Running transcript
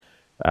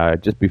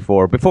just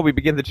before we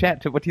begin the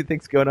chat. What do you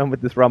think's going on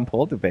with this Ron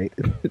Paul debate?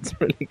 It's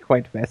really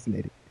quite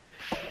fascinating.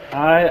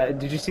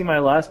 Did you see my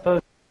last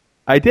post?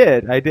 I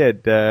did.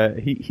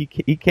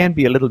 He can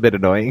be a little bit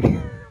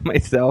annoying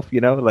myself,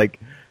 like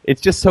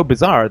it's just so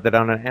bizarre that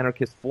on an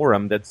anarchist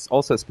forum that's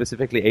also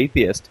specifically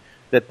atheist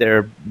that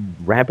they're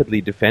rapidly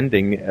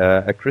defending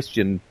a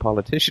Christian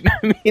politician.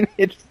 I mean,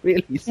 it's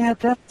really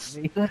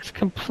that's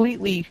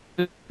completely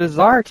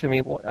bizarre to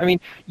me. I mean,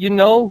 you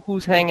know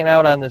who's hanging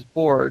out on this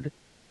board,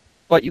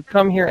 but you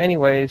come here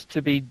anyways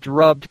to be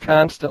drubbed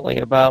constantly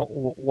about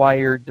why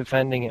you're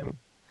defending him.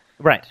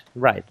 Right.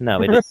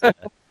 No, it is.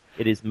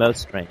 It is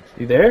most strange.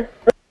 You there?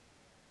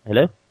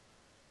 Hello?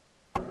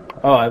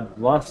 Oh, I've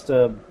lost.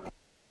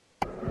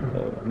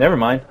 Never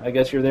mind. I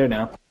guess you're there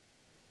now.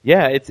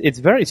 Yeah, it's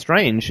very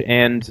strange,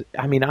 and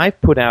I mean,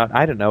 I've put out,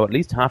 I don't know, at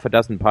least half a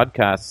dozen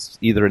podcasts,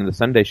 either in the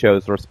Sunday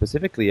shows or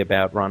specifically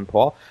about Ron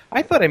Paul.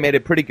 I thought I made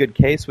a pretty good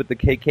case with the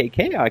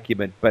KKK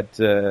argument, but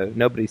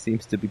nobody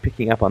seems to be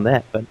picking up on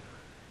that. But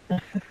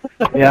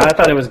yeah, I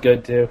thought it was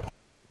good too.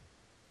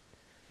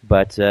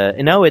 But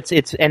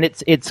it's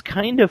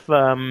kind of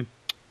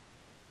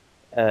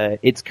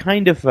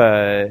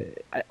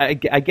I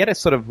get a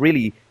sort of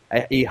really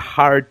a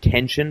hard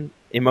tension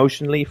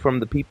emotionally from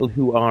the people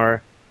who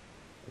are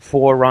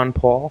for Ron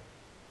Paul,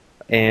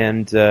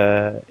 and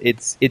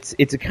it's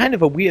a kind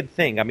of a weird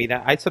thing. I mean,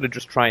 I sort of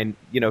just try and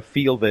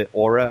feel the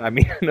aura. I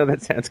mean, I know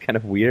that sounds kind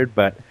of weird,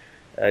 but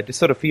just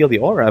sort of feel the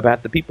aura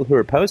about the people who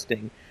are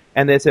posting,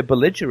 and there's a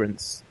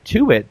belligerence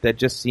to it that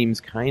just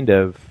seems kind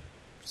of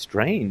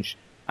strange.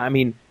 I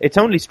mean, it's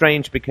only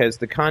strange because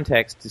the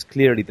context is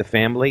clearly the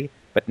family,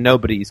 but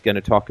nobody's going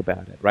to talk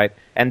about it, right?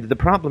 And the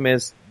problem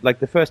is, like,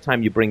 the first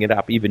time you bring it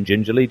up, even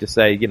gingerly, to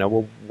say,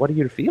 well, what are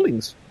your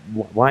feelings?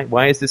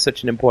 Why is this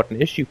such an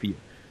important issue for you?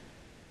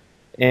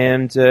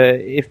 And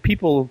if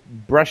people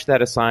brush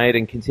that aside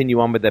and continue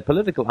on with their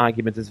political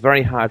arguments, it's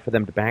very hard for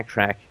them to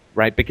backtrack,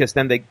 right? Because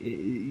then they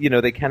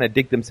kind of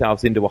dig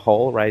themselves into a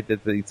hole, right?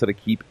 That they sort of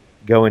keep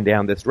going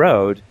down this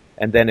road.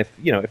 And then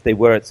if they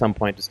were at some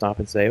point to stop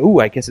and say, "Ooh,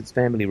 I guess it's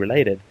family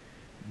related,"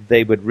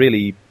 they would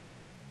really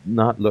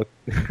not look.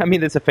 I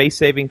mean, there's a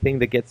face-saving thing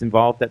that gets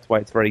involved. That's why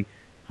it's very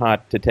hard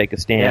to take a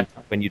stand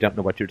when you don't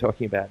know what you're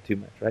talking about too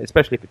much, right?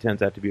 Especially if it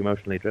turns out to be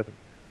emotionally driven.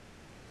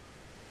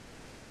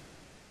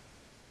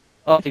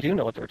 Oh, they do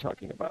know what they're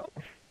talking about.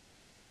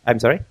 I'm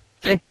sorry?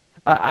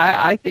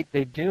 I think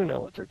they do know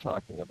what they're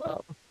talking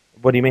about.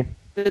 What do you mean?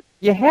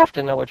 You have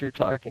to know what you're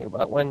talking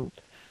about when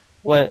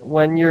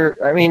you're.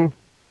 I mean.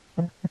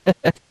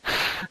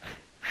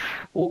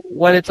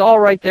 When it's all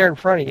right there in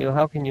front of you,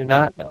 how can you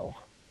not know,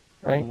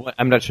 right?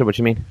 I'm not sure what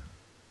you mean.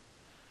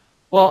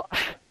 Well,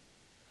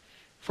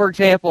 for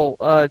example,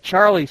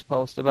 Charlie's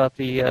post about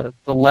the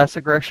less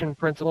aggression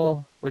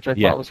principle, which I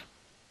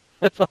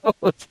thought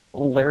was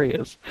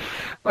hilarious.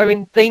 I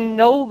mean, they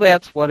know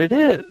that's what it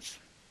is.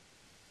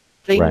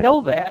 They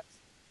know that.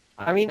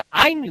 I mean,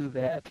 I knew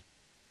that,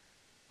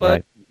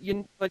 but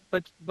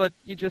but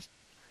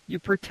you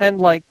pretend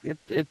like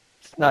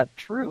it's not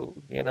true,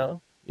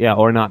 Yeah,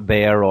 or not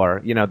there,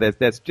 or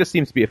there's just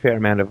seems to be a fair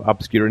amount of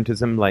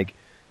obscurantism, like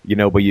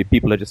where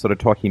people are just sort of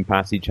talking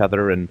past each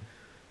other, and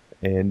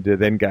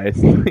then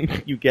guys,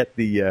 you get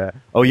the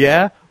oh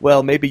yeah,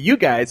 well maybe you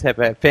guys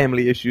have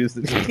family issues,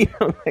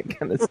 that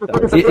kind of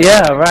stuff.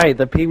 Yeah, right.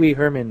 The Pee Wee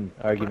Herman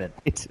argument.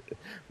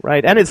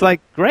 Right, and it's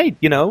like, great,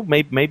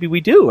 maybe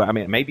we do. I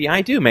mean, maybe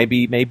I do.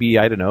 Maybe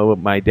I don't know.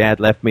 My dad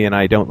left me, and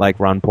I don't like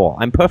Ron Paul.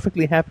 I'm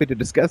perfectly happy to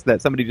discuss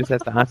that. Somebody just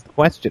has to ask the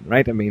question,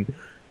 right? I mean,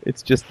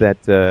 it's just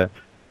that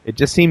it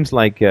just seems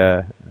like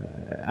I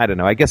don't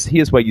know. I guess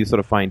here's where you sort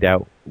of find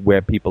out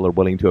where people are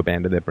willing to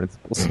abandon their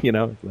principles.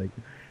 It's like,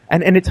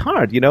 and it's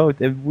hard.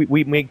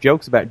 We make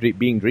jokes about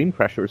being dream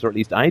crushers, or at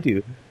least I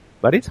do.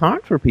 But it's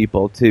hard for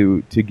people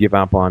to give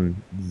up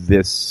on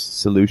this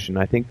solution.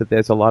 I think that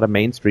there's a lot of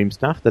mainstream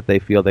stuff that they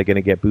feel they're going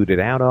to get booted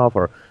out of,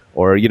 or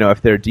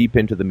if they're deep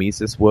into the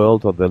Mises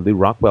world or the Lou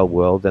Rockwell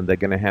world, then they're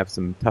going to have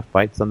some tough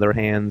fights on their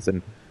hands,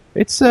 and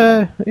it's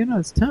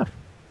it's tough.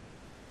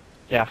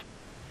 Yeah.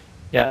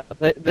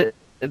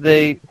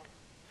 They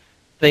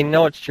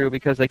know it's true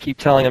because they keep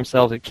telling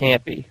themselves it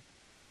can't be.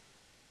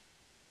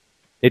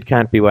 It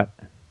can't be what?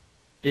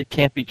 It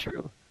can't be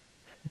true.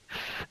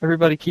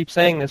 Everybody keeps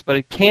saying this, but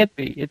it can't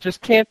be. It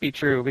just can't be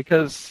true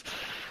because,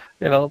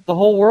 the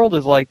whole world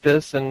is like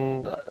this,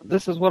 and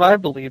this is what I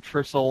believed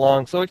for so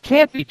long, so it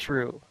can't be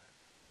true.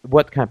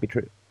 What can't be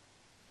true?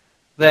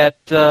 That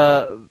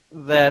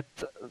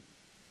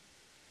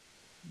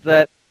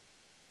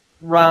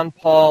Ron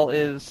Paul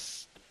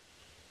is,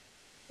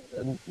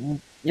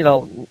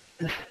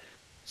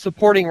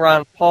 supporting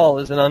Ron Paul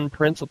is an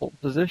unprincipled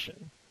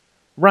position.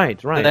 Right.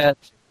 That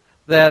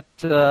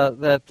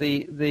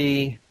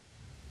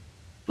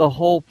the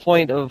whole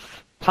point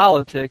of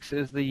politics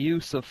is the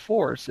use of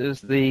force, is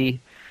the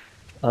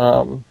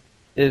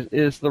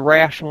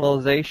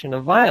rationalization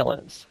of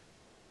violence.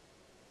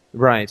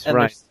 Right.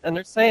 And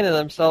they're saying to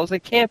themselves,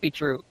 it can't be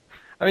true.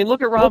 I mean,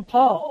 look at Ron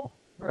Paul,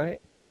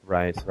 right?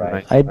 Right.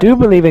 I do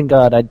believe in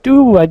God. I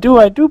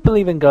do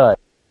believe in God.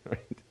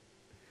 Right.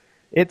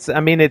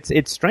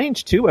 it's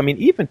strange too. I mean,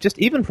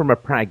 even from a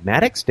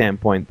pragmatic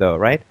standpoint, though,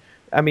 right?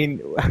 I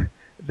mean,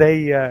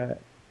 they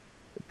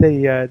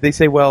they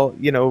say, well,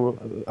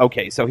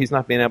 okay, so he's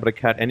not being able to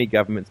cut any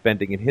government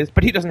spending in his,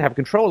 but he doesn't have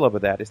control over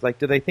that. It's like,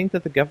 do they think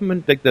that the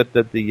government, like do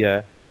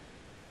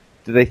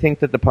they think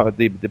that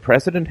the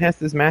president has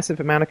this massive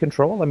amount of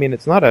control? I mean,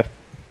 it's not a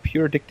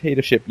pure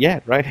dictatorship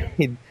yet, right? I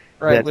mean,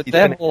 right. With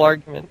that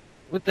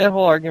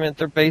whole argument,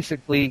 they're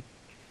basically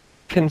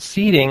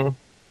conceding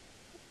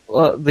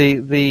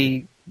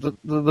the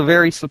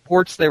very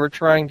supports they were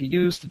trying to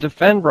use to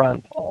defend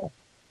Ron Paul.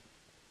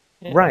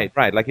 Yeah.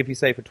 Right. Like if you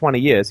say for 20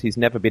 years he's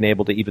never been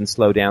able to even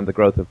slow down the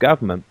growth of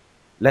government,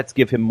 let's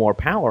give him more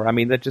power. I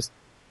mean, that just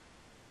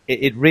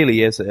it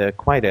really is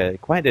quite an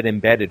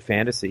embedded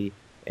fantasy,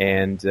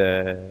 and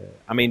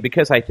I mean,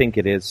 because I think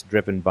it is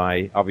driven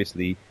by,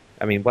 obviously,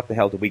 I mean, what the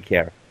hell do we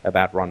care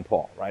about Ron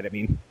Paul, right? I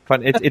mean,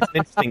 it's an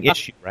interesting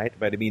issue, right?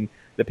 But I mean,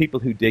 the people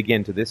who dig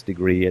into this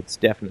degree, it's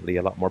definitely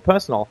a lot more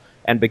personal,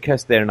 and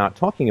because they're not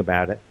talking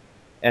about it,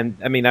 and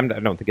I mean, I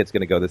don't think it's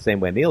going to go the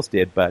same way Niels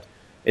did, but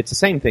it's the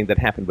same thing that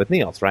happened with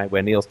Niels, right?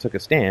 Where Niels took a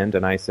stand,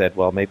 and I said,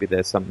 well, maybe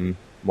there's something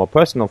more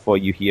personal for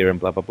you here, and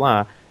blah, blah,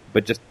 blah.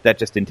 But that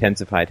just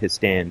intensified his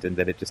stand, and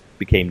then it just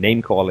became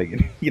name-calling.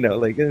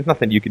 And, like, there's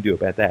nothing you can do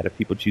about that if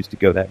people choose to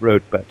go that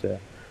road. But,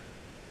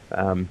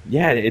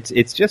 yeah,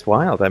 it's just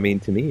wild. I mean,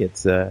 to me,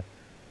 it's a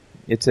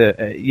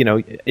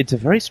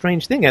very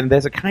strange thing. And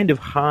there's a kind of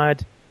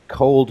hard,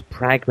 cold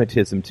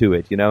pragmatism to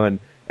it,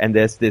 and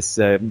there's this,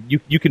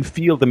 you can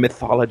feel the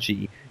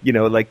mythology,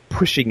 like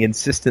pushing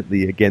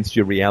insistently against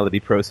your reality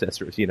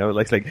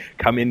processors, like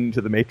come into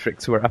the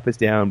matrix where up is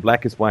down,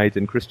 black is white,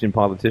 and Christian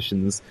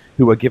politicians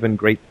who are given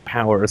great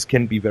powers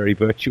can be very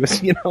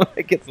virtuous,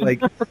 like it's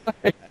like,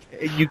 right.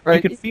 you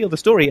can feel the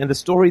story, and the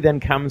story then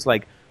comes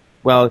like,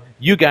 well,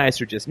 you guys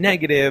are just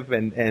negative,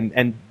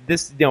 and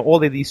this,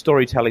 all of these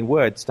storytelling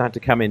words start to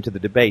come into the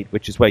debate,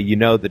 which is where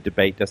the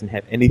debate doesn't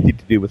have anything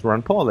to do with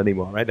Ron Paul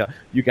anymore, right?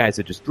 You guys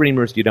are just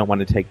dreamers. You don't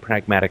want to take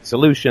pragmatic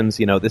solutions.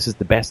 This is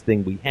the best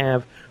thing we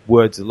have.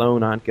 Words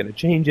alone aren't going to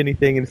change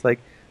anything. And it's like,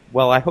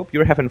 well, I hope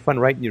you're having fun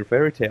writing your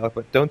fairy tale,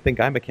 but don't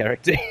think I'm a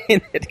character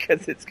in it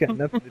because it's got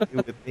nothing to do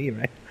with me,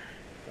 right?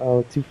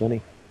 Oh, too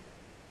funny.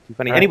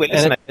 Funny. Right. Anyway,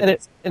 listen,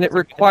 and it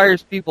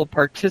requires people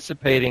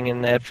participating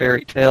in that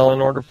fairy tale in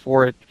order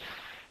for it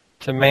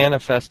to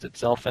manifest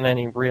itself in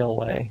any real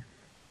way.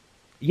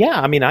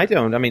 Yeah, I mean, I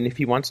don't. I mean, if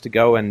he wants to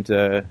go and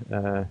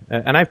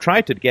I've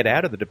tried to get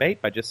out of the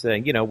debate by just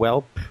saying,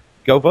 well,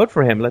 go vote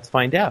for him. Let's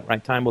find out.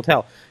 Right? Time will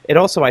tell. It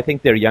also, I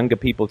think, they're younger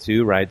people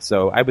too, right?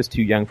 So I was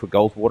too young for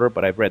Goldwater,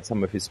 but I've read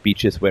some of his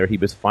speeches where he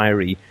was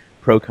fiery,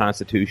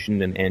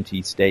 pro-constitution and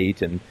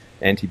anti-state and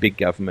anti-big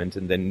government,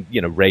 and then,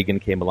 Reagan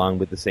came along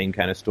with the same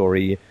kind of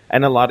story,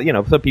 and a lot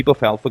of, so people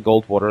fell for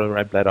Goldwater,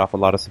 right, bled off a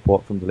lot of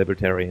support from the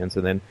libertarians,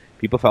 and then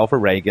people fell for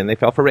Reagan, they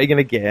fell for Reagan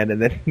again,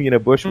 and then,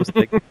 Bush was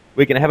like,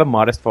 we're going to have a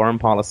modest foreign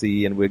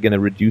policy, and we're going to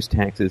reduce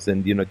taxes,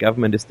 and,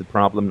 government is the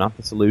problem, not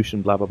the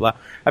solution, blah, blah, blah.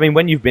 I mean,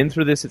 when you've been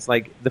through this, it's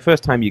like, the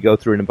first time you go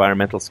through an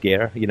environmental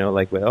scare,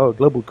 like, well,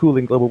 global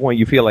cooling, global warming,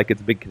 you feel like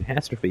it's a big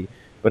catastrophe,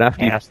 but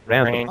after you've been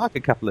around the block a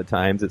couple of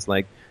times, it's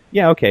like,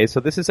 yeah, okay, so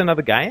this is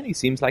another guy, and he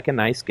seems like a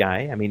nice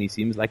guy. I mean, he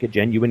seems like a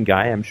genuine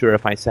guy. I'm sure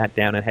if I sat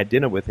down and had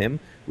dinner with him,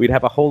 we'd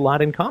have a whole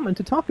lot in common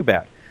to talk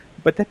about.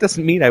 But that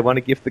doesn't mean I want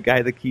to give the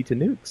guy the key to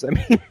nukes. I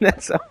mean,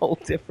 that's a whole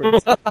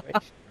different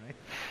situation, right?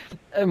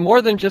 And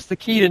more than just the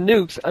key to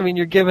nukes, I mean,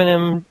 you're giving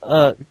him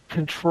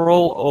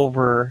control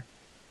over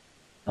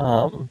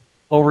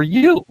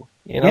you.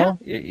 Yeah.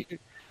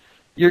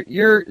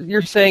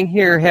 You're saying,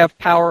 here, have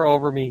power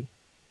over me.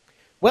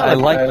 Well, I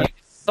like you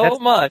so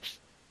much.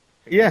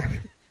 Yeah.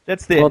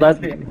 That's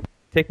the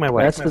take my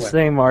wife. That's the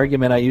same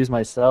argument I use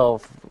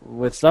myself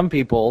with some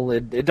people.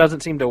 It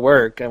doesn't seem to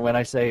work. And when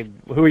I say,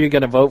 "Who are you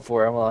going to vote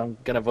for?" Well, I'm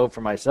going to vote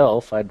for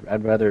myself.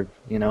 I'd rather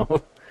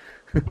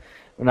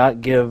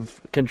not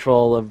give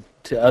control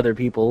to other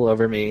people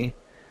over me.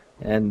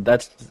 And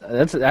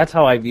that's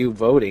how I view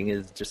voting,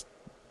 is just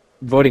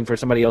voting for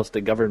somebody else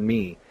to govern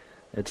me.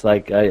 It's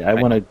like I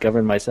want to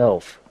govern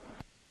myself.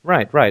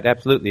 Right,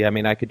 absolutely. I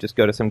mean, I could just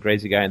go to some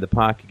crazy guy in the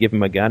park, give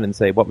him a gun, and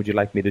say, "What would you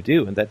like me to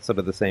do?" And that's sort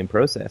of the same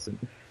process. And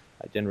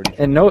I generally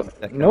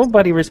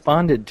nobody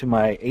responded to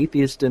my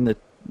atheist in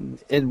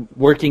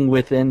working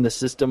within the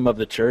system of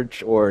the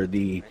church, or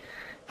the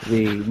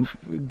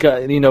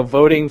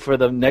voting for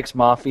the next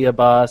mafia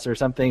boss or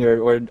something,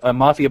 or a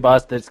mafia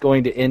boss that's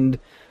going to end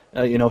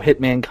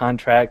hitman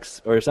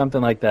contracts or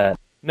something like that.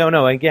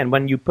 No. Again,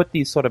 when you put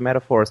these sort of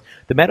metaphors,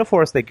 the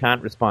metaphors they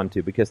can't respond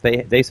to because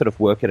they sort of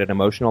work at an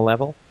emotional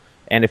level.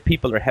 And if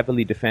people are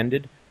heavily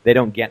defended, they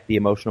don't get the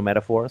emotional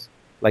metaphors.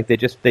 Like they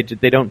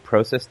don't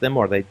process them,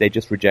 or they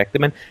just reject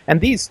them. And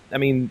these, I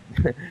mean,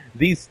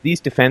 these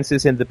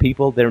defenses in the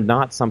people, they're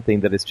not something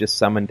that is just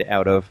summoned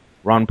out of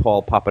Ron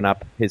Paul popping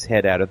up his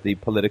head out of the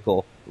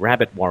political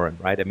rabbit warren,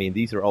 right? I mean,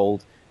 these are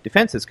old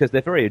defenses because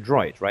they're very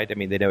adroit, right? I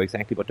mean, they know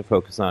exactly what to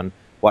focus on,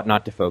 what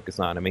not to focus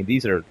on. I mean,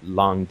 these are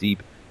long,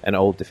 deep, and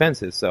old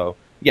defenses. So,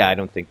 yeah, I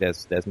don't think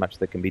there's much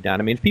that can be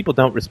done. I mean, if people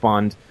don't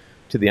respond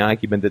to the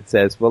argument that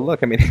says, well,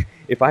 look, I mean,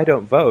 if I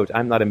don't vote,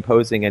 I'm not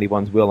imposing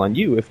anyone's will on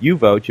you. If you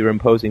vote, you're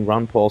imposing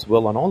Ron Paul's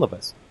will on all of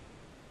us.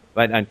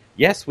 Right? And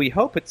yes, we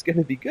hope it's going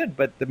to be good,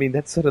 but I mean,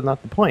 that's sort of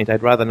not the point.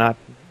 I'd rather not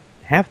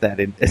have that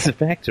as a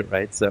factor,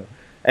 right? So,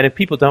 and if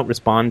people don't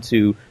respond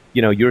to,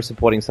 you're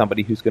supporting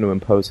somebody who's going to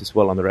impose his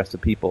will on the rest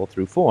of people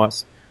through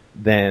force,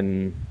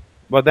 then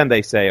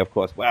they say, of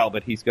course, well,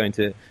 but he's going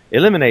to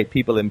eliminate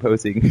people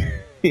imposing,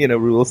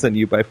 rules on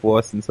you by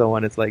force and so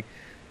on. It's like,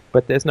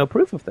 but there's no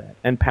proof of that.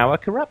 And power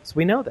corrupts.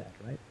 We know that,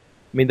 right?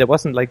 I mean, there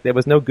was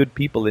no good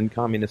people in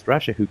communist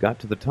Russia who got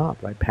to the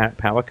top, right?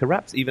 Power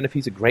corrupts, even if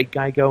he's a great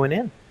guy going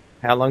in.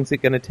 How long is it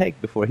going to take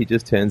before he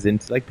just turns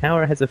into,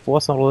 power has a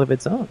force all of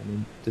its own. I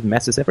mean, it just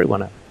messes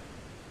everyone up.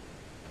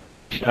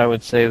 I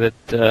would say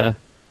that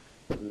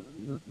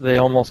they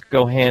almost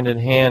go hand in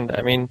hand.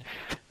 I mean,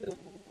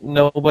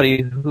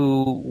 nobody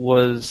who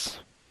was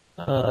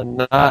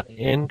not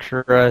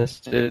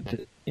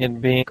interested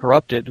in being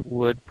corrupted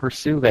would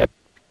pursue that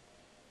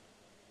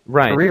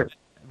career.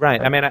 Right.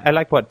 I mean, I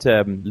like what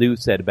Lou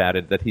said about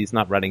it, that he's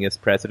not running as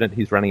president.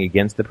 He's running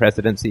against the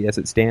presidency as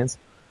it stands.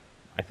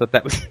 I thought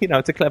that was,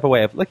 it's a clever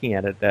way of looking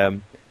at it.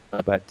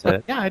 But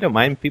I don't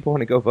mind if people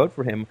want to go vote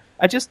for him.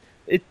 Just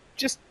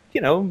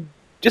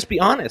be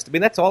honest. I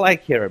mean, that's all I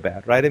care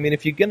about, right? I mean,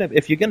 if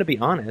you're gonna be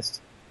honest,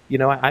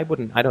 I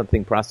don't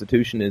think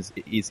prostitution is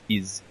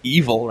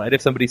evil, right?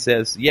 If somebody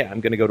says, yeah,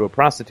 I'm going to go to a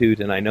prostitute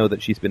and I know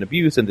that she's been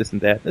abused and this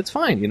and that, that's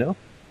fine,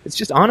 It's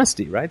just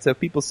honesty, right? So if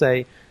people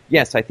say,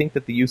 yes, I think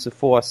that the use of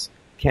force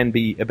can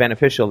be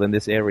beneficial in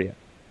this area,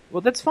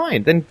 well, that's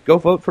fine. Then go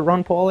vote for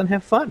Ron Paul and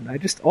have fun.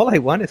 All I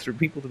want is for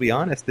people to be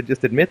honest and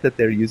just admit that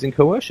they're using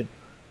coercion,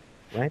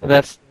 right?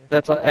 That's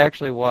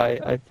actually why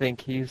I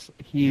think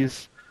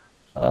he's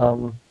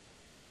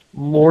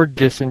more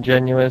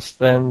disingenuous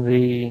than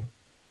the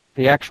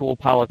actual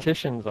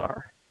politicians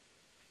are.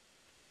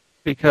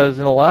 Because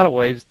in a lot of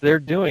ways, they're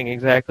doing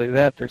exactly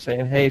that. They're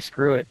saying, hey,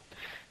 screw it.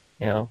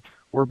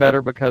 We're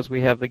better because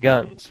we have the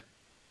guns.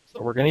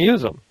 So we're going to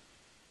use them.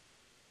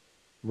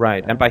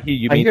 Right. And by he,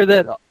 you mean...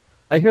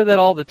 I hear that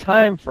all the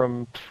time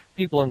from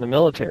people in the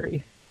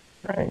military,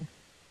 right?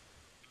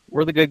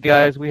 We're the good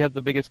guys, we have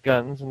the biggest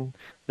guns, and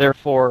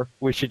therefore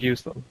we should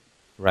use them.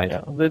 Right.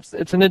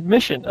 It's an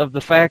admission of the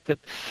fact that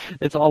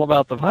it's all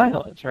about the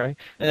violence, right?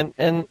 And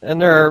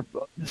there are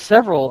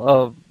several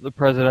of the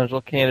presidential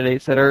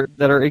candidates that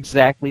are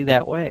exactly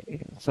that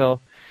way.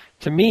 So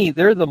to me,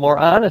 they're the more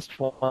honest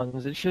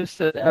ones. It's just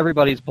that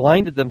everybody's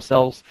blinded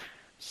themselves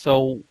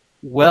so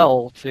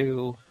well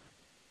to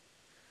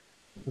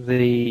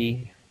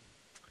the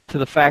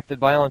fact that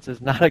violence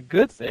is not a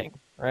good thing,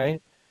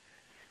 right?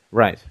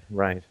 Right.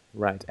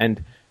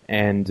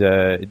 And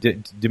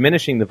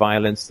diminishing the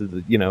violence,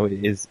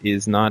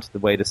 is not the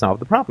way to solve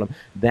the problem.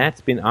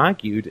 That's been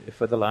argued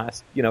for the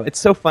last, it's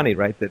so funny,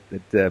 right?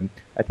 That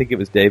I think it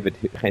was David,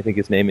 I think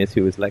his name is,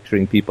 who was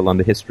lecturing people on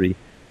the history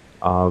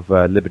of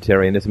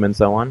libertarianism and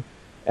so on.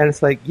 And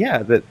it's like,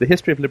 yeah, the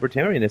history of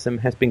libertarianism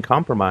has been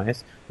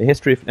compromised. The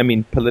history of,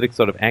 political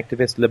sort of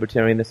activist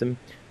libertarianism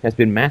has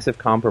been massive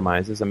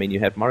compromises. I mean,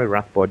 you have Murray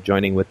Rothbard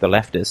joining with the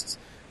leftists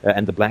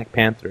and the Black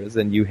Panthers,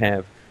 and you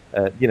have,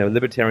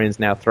 libertarians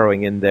now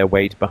throwing in their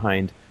weight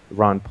behind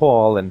Ron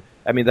Paul. And,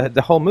 I mean,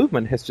 the whole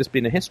movement has just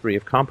been a history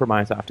of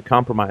compromise after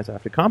compromise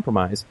after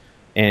compromise.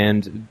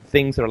 And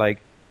things are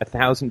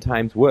 1,000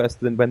 times worse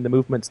than when the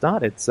movement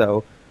started.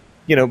 So,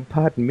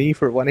 pardon me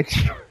for wanting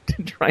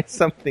to try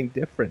something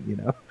different,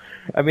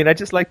 I mean, I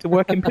just like to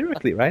work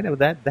empirically, right?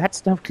 That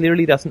stuff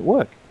clearly doesn't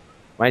work,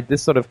 right?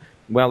 This sort of,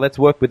 well, let's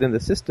work within the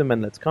system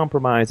and let's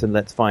compromise and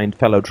let's find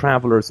fellow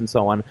travelers and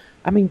so on.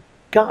 I mean,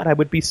 God, I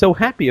would be so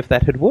happy if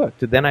that had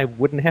worked. Then I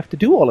wouldn't have to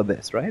do all of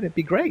this, right? It'd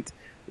be great.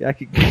 I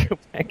could go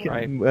back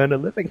and earn a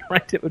living,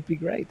 right? It would be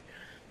great.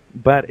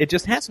 But it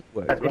just hasn't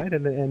worked, right?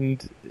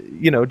 And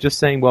just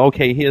saying, well,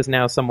 okay, here's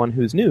now someone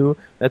who's new.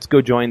 Let's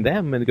go join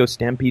them and go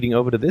stampeding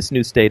over to this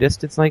new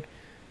statist. It's like,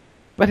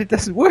 but it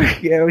doesn't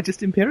work.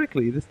 Just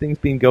empirically, this thing's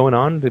been going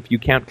on, if you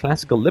count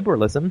classical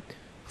liberalism,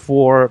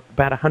 for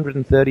about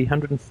 130,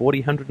 140,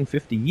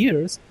 150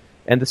 years,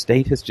 and the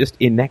state has just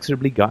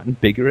inexorably gotten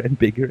bigger and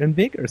bigger and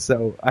bigger.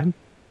 So I'm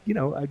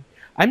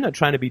not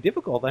trying to be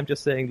difficult. I'm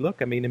just saying,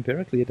 look, I mean,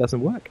 empirically, it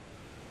doesn't work.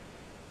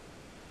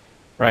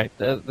 Right.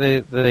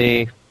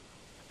 The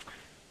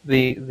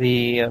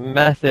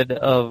method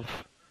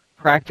of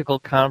practical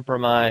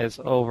compromise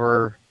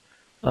over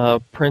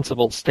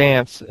principled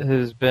stance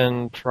has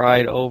been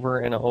tried over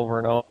and over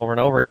and over and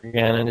over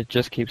again, and it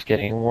just keeps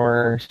getting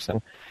worse.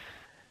 And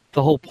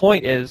the whole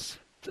point is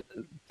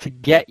to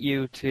get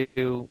you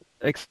to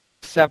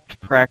accept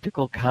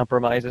practical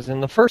compromises in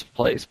the first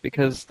place,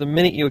 because the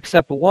minute you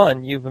accept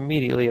one, you've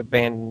immediately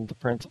abandoned the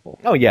principle.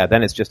 Oh yeah,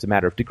 then it's just a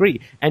matter of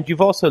degree. And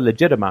you've also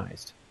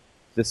legitimized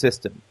the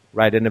system,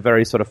 right, in a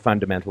very sort of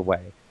fundamental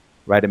way,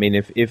 right? I mean,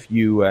 if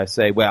you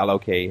say, well,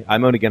 okay,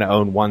 I'm only going to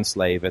own one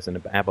slave as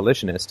an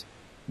abolitionist,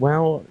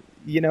 well,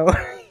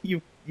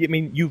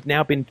 you've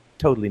now been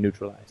totally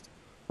neutralized,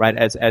 right,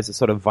 as a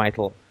sort of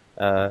vital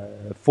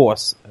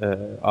force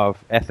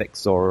of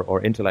ethics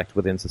or intellect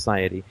within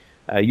society.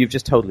 you've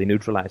just totally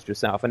neutralized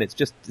yourself. And it's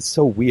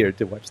so weird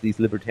to watch these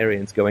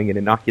libertarians going and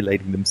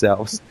inoculating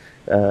themselves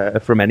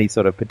from any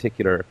sort of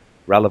particular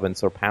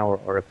relevance or power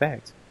or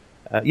effect.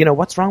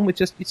 What's wrong with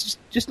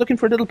just looking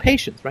for a little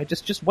patience, right?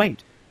 Just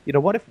wait.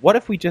 What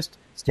if we just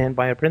stand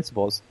by our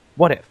principles?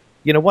 What if?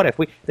 What if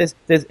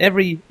there's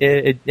every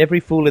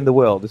fool in the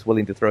world is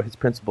willing to throw his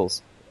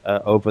principles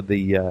over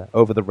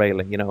the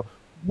railing.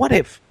 What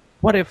if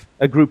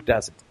a group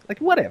doesn't? Like,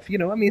 what if?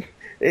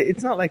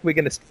 It's not like we're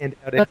going to stand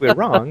out if we're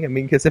wrong.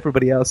 Because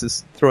everybody else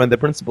is throwing their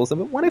principles.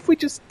 What if we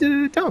just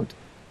don't?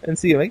 And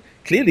see,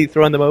 clearly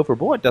throwing them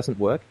overboard doesn't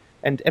work,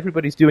 and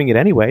everybody's doing it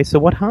anyway. So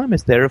what harm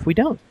is there if we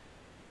don't?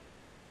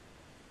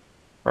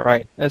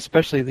 Right,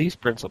 especially these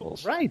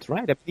principles. Right.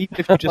 Even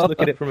if you just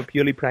look at it from a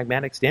purely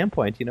pragmatic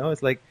standpoint,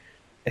 it's like,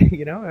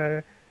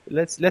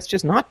 let's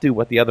just not do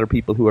what the other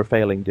people who are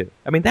failing do.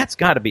 That's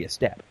got to be a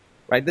step,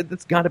 right?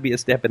 That's got to be a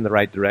step in the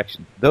right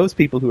direction. Those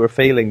people who are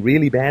failing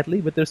really badly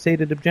with their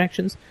stated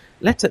objections,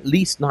 let's at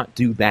least not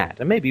do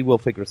that. And maybe we'll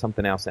figure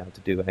something else out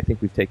to do, and I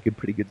think we've taken a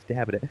pretty good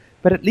stab at it.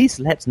 But at least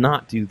let's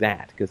not do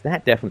that, because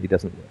that definitely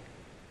doesn't work.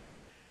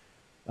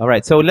 All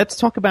right, so let's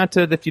talk about,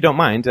 if you don't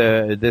mind,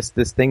 this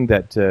thing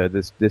that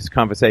this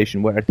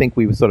conversation where I think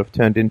we were sort of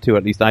turned into,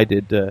 at least I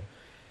did,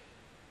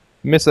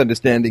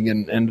 misunderstanding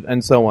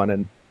and so on,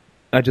 and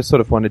I just sort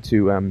of wanted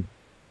to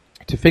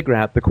figure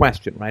out the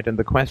question, right? And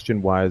the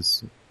question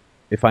was,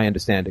 if I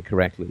understand it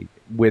correctly,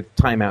 with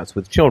timeouts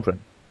with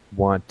children,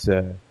 what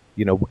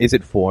is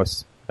it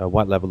force?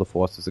 What level of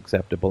force is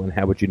acceptable, and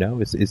how would you know?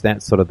 Is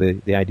that sort of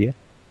the idea?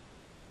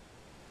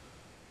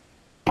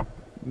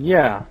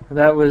 Yeah,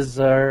 that was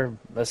our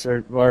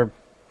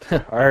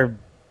our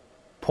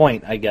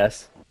point, I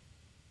guess.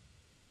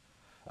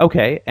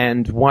 Okay,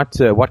 and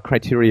what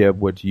criteria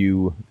would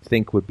you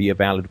think would be a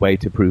valid way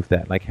to prove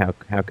that? Like, how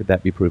could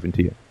that be proven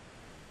to you?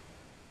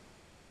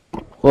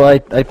 Well,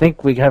 I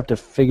think we have to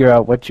figure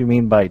out what you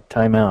mean by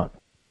timeout.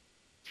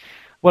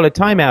 Well, a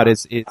timeout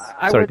is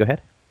sorry, go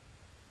ahead.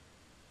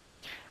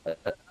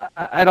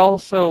 I'd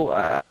also,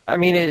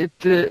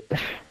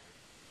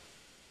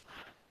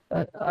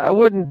 I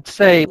wouldn't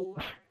say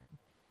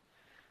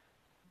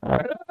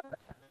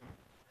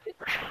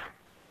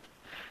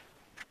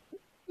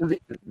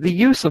the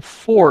use of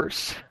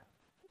force,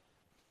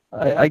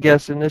 I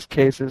guess in this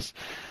case it's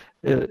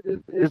a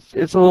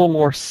little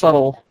more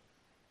subtle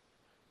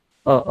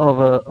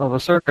of a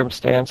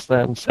circumstance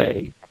than,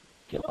 say,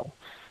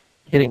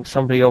 hitting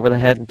somebody over the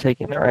head and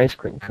taking their ice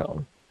cream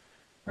cone,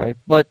 right?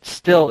 But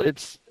still,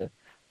 it's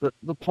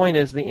the point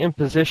is the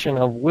imposition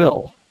of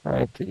will,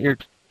 right? That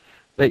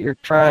you're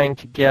trying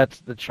to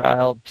get the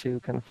child to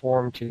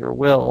conform to your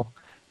will,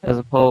 as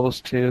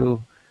opposed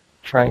to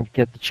trying to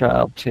get the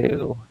child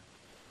to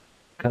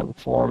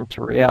conform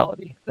to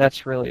reality.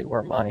 That's really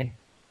where my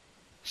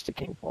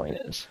sticking point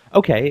is.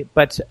 Okay,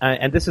 but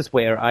and this is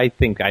where I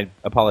think I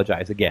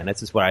apologize again.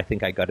 This is where I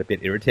think I got a bit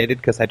irritated,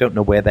 because I don't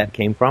know where that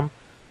came from.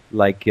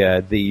 Like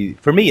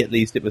for me at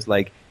least, it was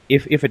like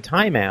if a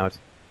timeout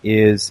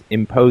is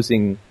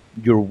imposing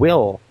your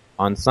will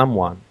on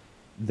someone,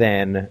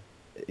 then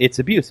it's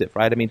abusive,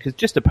 right? Because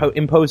just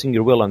imposing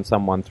your will on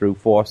someone through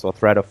force or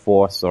threat of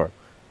force or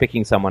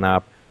picking someone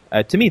up,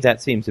 to me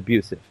that seems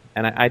abusive.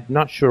 And I'm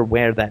not sure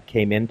where that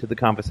came into the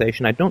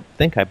conversation. I don't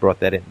think I brought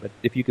that in, but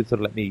if you could sort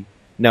of let me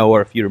know,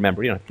 or if you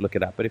remember, you don't have to look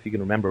it up, but if you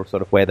can remember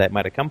sort of where that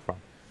might have come from,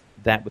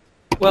 that would...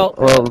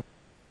 Well,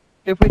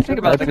 if we think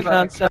about the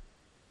concept...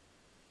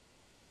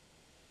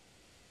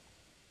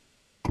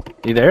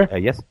 You there?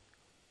 Yes.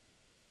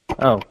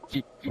 Oh,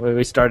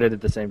 we started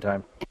at the same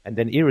time. And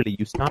then eerily,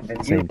 you stopped at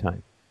the same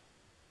time.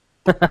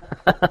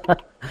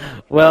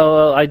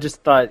 Well, I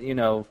just thought,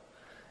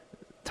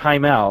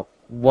 timeout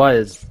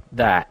was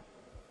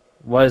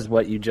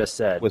what you just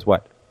said. Was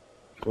what?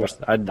 Of course,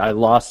 I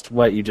lost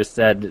what you just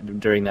said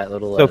during that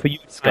little. So for you,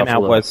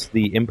 timeout was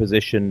the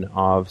imposition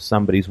of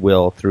somebody's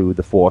will through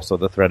the force or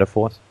the threat of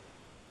force?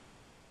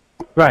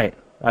 Right.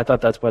 I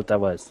thought that's what that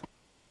was.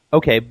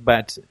 Okay,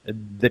 but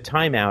the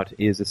timeout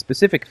is a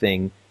specific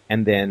thing,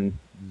 and then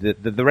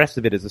the rest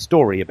of it is a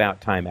story about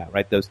timeout,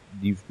 right?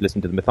 You've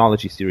listened to the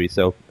mythology series,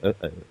 so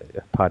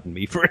pardon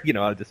me for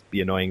I'll just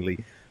be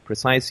annoyingly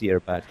precise here,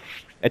 but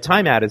a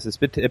timeout is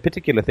a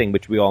particular thing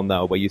which we all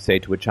know, where you say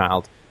to a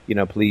child,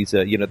 please,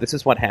 this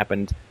is what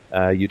happened.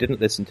 You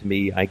didn't listen to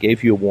me. I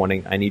gave you a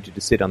warning. I need you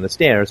to sit on the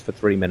stairs for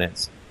 3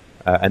 minutes,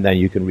 and then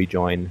you can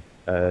rejoin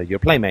your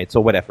playmates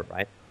or whatever,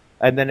 right?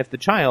 And then if the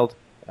child,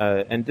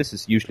 and this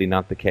is usually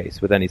not the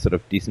case with any sort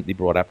of decently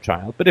brought up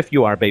child, but if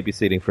you are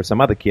babysitting for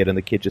some other kid and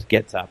the kid just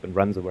gets up and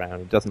runs around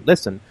and doesn't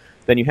listen,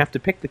 then you have to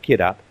pick the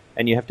kid up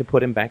and you have to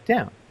put him back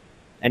down.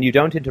 And you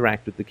don't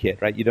interact with the kid,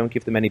 right? You don't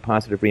give them any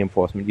positive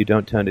reinforcement. You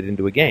don't turn it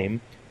into a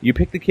game. You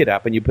pick the kid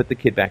up and you put the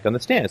kid back on the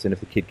stairs. And if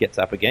the kid gets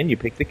up again, you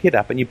pick the kid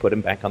up and you put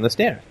him back on the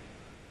stairs.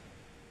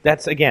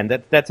 That's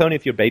only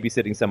if you're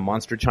babysitting some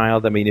monster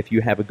child. If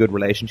you have a good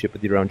relationship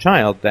with your own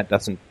child, that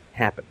doesn't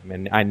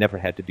happen. I never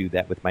had to do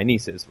that with my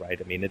nieces, right?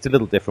 It's a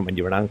little different when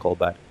you're an uncle,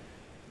 but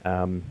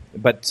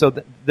so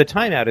the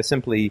timeout is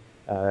simply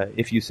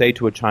if you say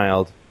to a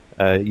child,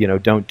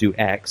 don't do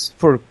X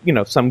for,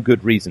 some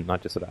good reason,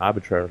 not just sort of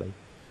arbitrarily.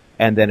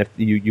 And then if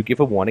you give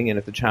a warning, and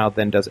if the child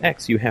then does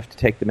X, you have to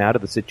take them out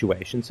of the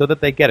situation so that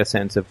they get a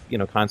sense of,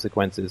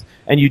 consequences.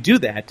 And you do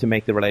that to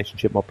make the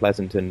relationship more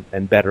pleasant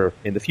and better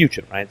in the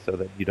future, right? So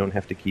that you don't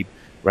have to keep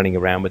running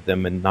around with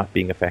them and not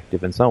being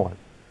effective and so on.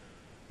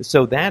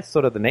 So that's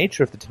sort of the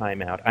nature of the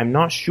timeout. I'm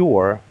not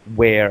sure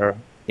where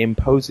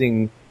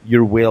imposing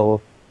your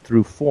will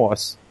through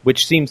force,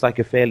 which seems like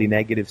a fairly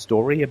negative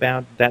story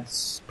about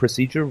that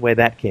procedure, where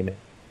that came in.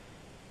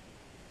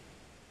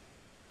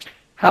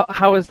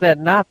 How is that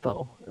not,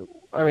 though?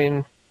 I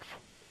mean,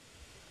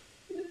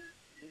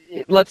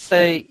 let's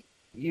say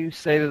you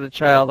say to the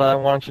child, I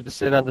want you to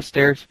sit on the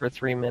stairs for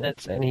 3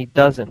 minutes, and he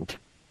doesn't.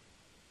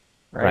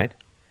 Right?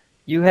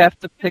 You have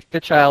to pick the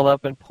child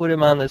up and put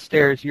him on the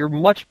stairs. You're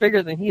much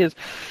bigger than he is.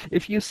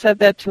 If you said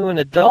that to an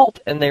adult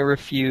and they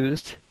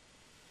refused...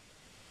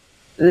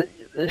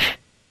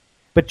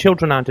 But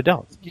children aren't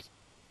adults.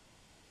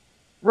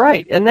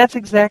 Right, and that's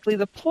exactly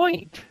the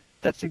point.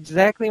 That's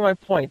exactly my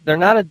point. They're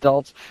not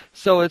adults,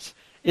 so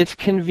it's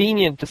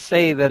convenient to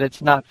say that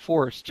it's not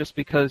force just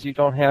because you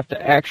don't have to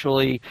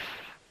actually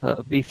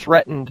be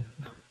threatened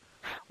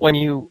when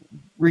you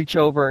reach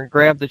over and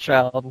grab the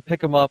child and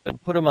pick him up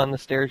and put him on the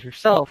stairs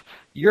yourself.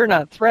 You're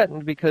not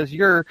threatened because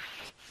you're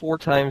 4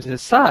 times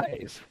his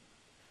size.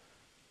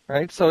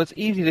 Right? So it's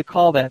easy to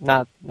call that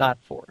not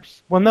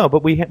force. Well, no,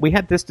 but we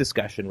had this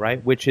discussion,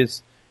 right? Which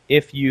is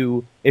if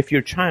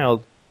your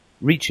child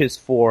reaches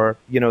for,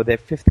 their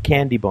 5th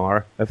candy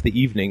bar of the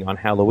evening on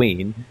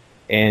Halloween,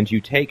 and you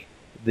take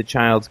the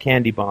child's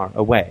candy bar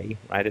away,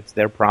 right? It's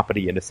their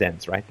property in a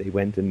sense, right? They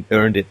went and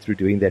earned it through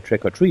doing their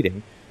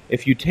trick-or-treating.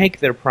 If you take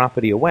their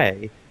property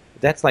away,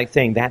 that's like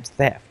saying that's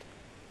theft.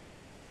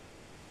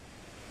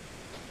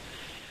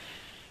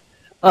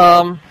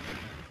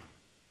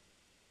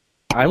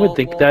 I would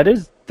think that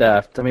is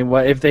theft. I mean,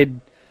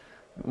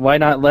 why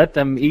not let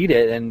them eat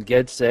it and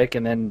get sick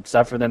and then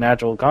suffer the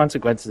natural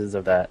consequences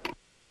of that?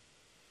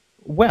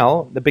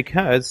 Well,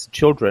 because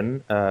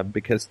children,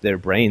 because their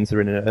brains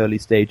are in an early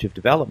stage of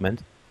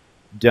development,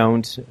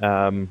 can't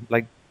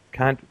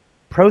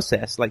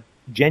process,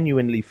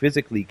 genuinely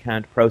physically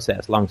can't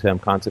process long-term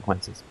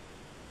consequences.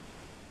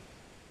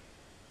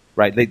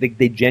 Right?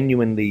 They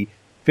genuinely,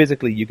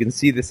 physically, you can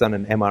see this on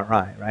an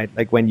MRI, right?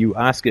 Like when you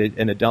ask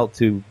an adult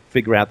to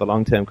figure out the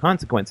long-term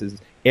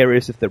consequences,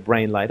 areas of their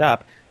brain light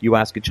up, you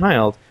ask a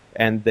child,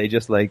 and they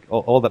just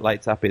all that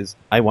lights up is,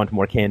 I want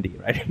more candy,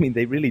 right? I mean,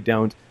 they really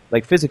don't,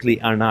 physically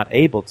are not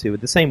able to.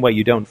 The same way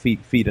you don't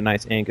feed a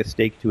nice Angus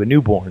steak to a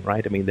newborn,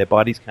 right? I mean, their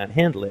bodies can't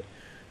handle it.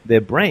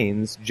 Their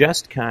brains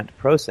just can't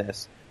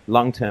process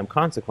long-term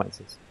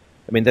consequences.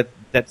 I mean,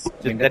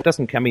 that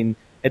doesn't come in,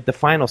 at the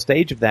final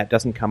stage of that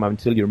doesn't come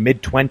until your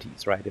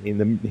mid-20s, right? I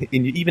mean,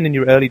 even in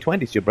your early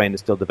 20s, your brain is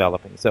still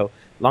developing. So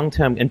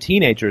long-term, and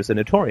teenagers are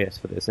notorious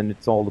for this, and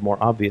it's all the more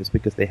obvious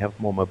because they have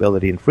more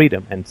mobility and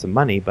freedom and some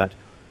money, but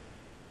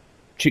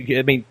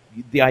I mean,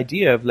 the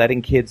idea of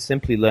letting kids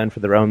simply learn for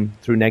their own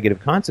through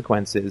negative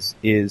consequences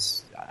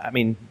is, I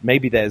mean,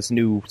 maybe there's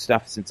new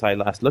stuff since I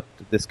last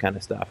looked at this kind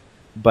of stuff,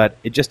 but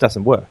it just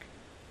doesn't work.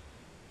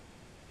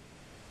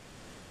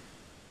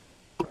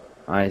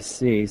 I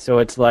see. So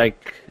it's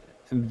like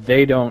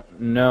they don't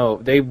know,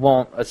 they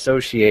won't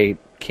associate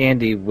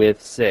candy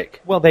with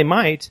sick. Well, they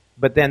might,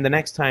 but then the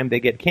next time they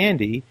get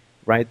candy,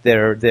 right,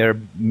 their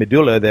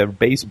medulla, their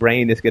base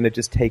brain is going to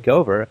just take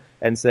over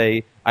and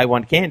say, I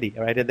want candy,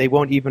 right? And they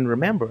won't even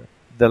remember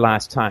the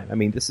last time. I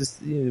mean, this is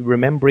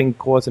remembering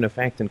cause and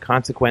effect and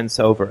consequence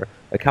over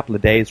a couple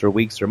of days or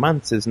weeks or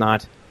months is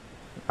not,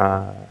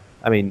 I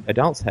mean,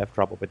 adults have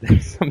trouble with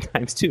this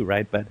sometimes too,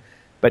 right?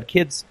 But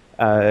kids,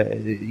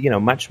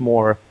 much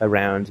more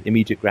around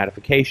immediate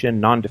gratification,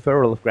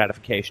 non-deferral of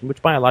gratification,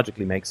 which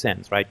biologically makes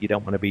sense, right? You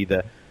don't want to be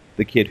the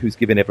kid who's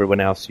given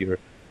everyone else your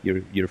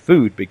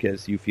food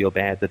because you feel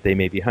bad that they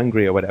may be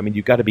hungry or whatever. I mean,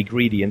 you've got to be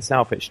greedy and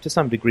selfish to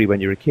some degree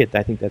when you're a kid.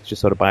 I think that's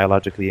just sort of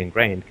biologically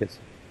ingrained because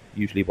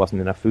usually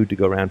wasn't enough food to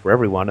go around for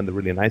everyone, and the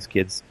really nice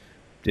kids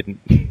didn't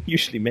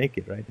usually make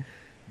it, right?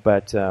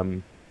 But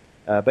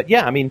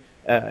yeah, I mean,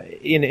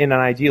 in an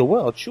ideal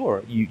world,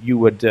 sure, you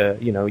would,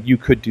 you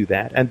could do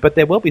that, but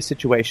there will be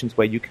situations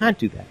where you can't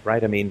do that,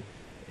 right? I mean,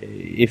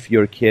 if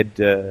your kid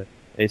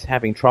is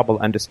having trouble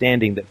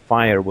understanding that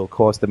fire will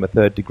cause them a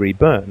 3rd-degree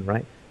burn,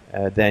 right?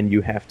 Then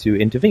you have to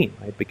intervene,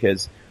 right?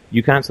 Because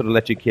you can't sort of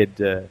let your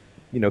kid,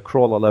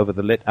 crawl all over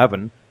the lit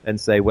oven and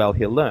say, well,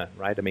 he'll learn,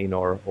 right? I mean,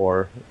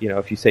 or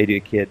if you say to a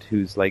kid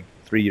who's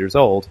 3 years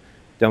old,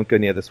 don't go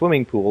near the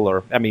swimming pool,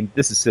 or, I mean,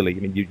 this is silly. I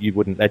mean, you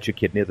wouldn't let your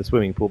kid near the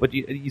swimming pool, but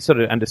you sort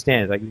of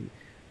understand,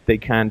 they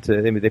can't,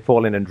 they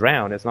fall in and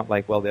drown. It's not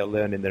like, well, they'll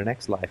learn in their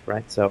next life,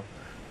 right? So.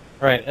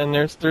 Right, and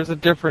there's a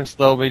difference,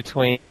 though,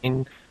 between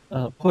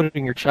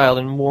putting your child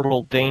in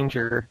mortal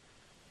danger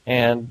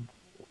and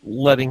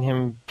letting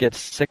him get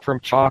sick from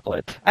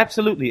chocolate.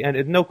 Absolutely,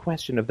 and no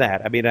question of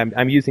that. I mean,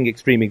 I'm using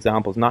extreme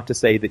examples, not to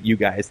say that you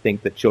guys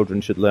think that children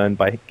should learn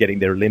by getting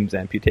their limbs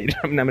amputated.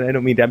 I mean, I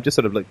don't mean, I'm just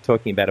sort of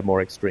talking about a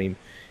more extreme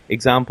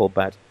example,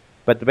 but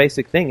But the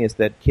basic thing is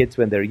that kids,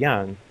 when they're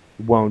young,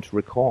 won't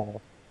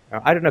recall.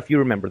 I don't know if you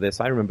remember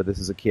this. I remember this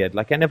as a kid.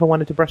 Like, I never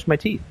wanted to brush my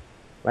teeth,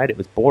 right? It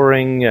was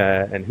boring,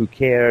 and who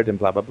cared, and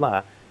blah, blah,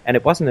 blah. And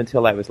it wasn't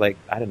until I was like,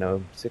 I don't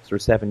know, 6 or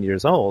 7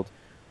 years old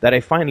that I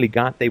finally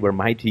got they were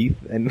my teeth,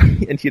 and,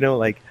 and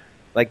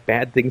like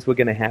bad things were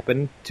going to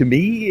happen to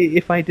me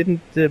if I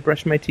didn't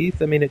brush my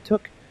teeth. I mean, it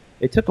took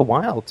a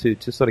while to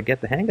sort of get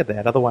the hang of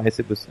that. Otherwise,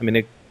 it was, I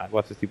mean, I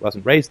obviously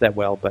wasn't raised that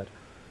well, but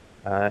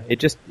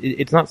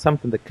it's not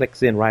something that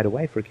clicks in right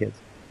away for kids.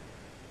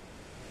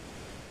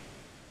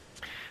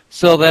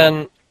 So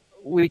then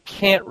we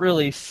can't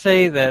really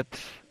say that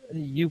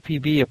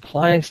UPB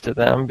applies to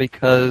them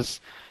because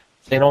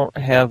they don't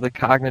have the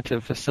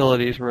cognitive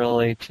facilities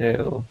really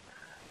to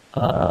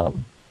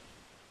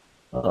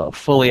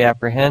fully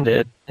apprehend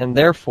it, and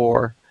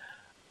therefore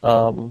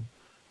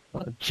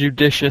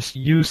judicious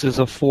uses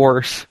of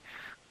force,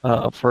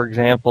 for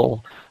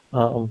example,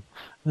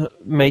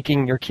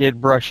 making your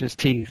kid brush his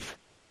teeth,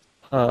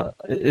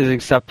 is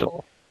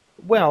acceptable.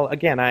 Well,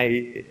 again,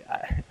 I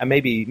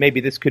maybe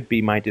this could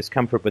be my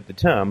discomfort with the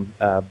term,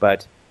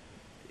 but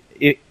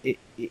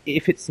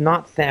if it's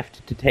not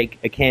theft to take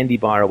a candy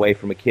bar away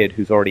from a kid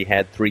who's already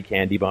had 3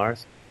 candy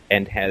bars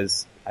and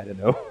has, I don't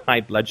know,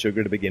 high blood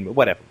sugar to begin with,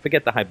 whatever,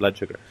 forget the high blood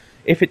sugar.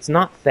 If it's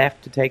not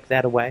theft to take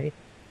that away,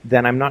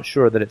 then I'm not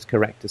sure that it's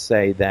correct to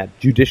say that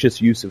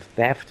judicious use of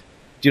theft,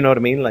 do you know what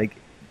I mean? Like,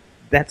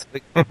 that's,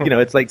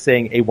 it's like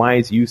saying a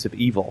wise use of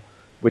evil,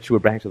 which we're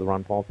back to the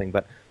Ron Paul thing,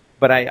 but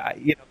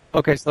I.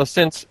 Okay,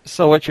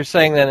 so what you're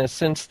saying then is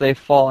since they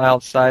fall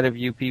outside of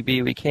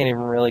UPB, we can't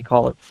even really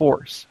call it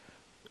force.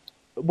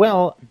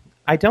 Well,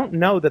 I don't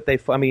know that they.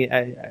 I mean,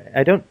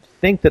 I don't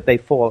think that they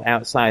fall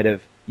outside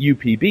of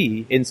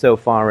UPB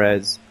insofar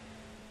as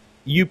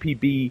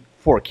UPB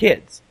for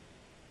kids,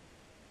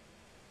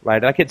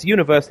 right? Like, it's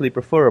universally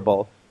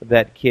preferable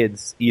that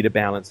kids eat a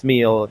balanced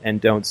meal and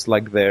don't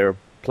slug their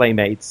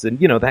playmates and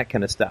that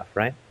kind of stuff,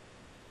 right?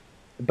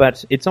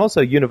 But it's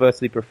also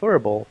universally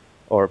preferable,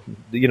 or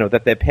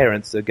that their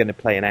parents are going to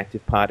play an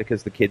active part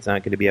because the kids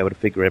aren't going to be able to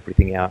figure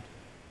everything out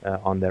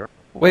on their own.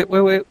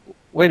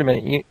 Wait a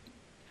minute.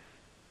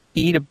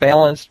 Eat a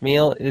balanced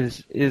meal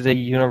is a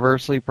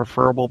universally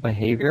preferable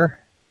behavior?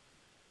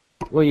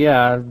 Well,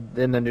 yeah,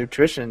 in the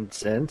nutrition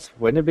sense,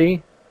 wouldn't it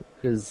be?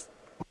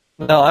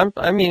 No,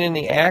 I mean in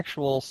the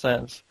actual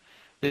sense.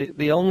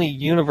 The only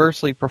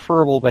universally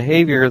preferable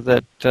behavior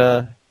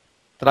that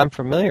I'm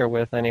familiar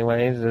with,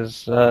 anyways,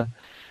 is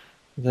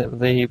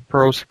the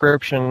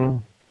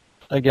proscription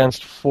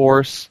against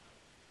force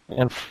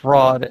and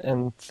fraud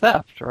and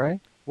theft, right?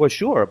 Well,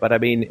 sure, but I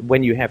mean,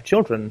 when you have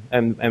children,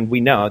 and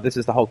we know this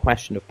is the whole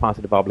question of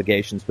positive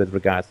obligations with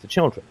regards to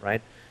children,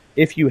 right?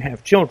 If you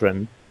have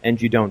children and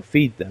you don't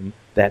feed them,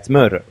 that's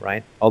murder,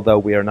 right? Although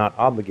we are not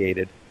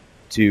obligated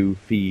to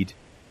feed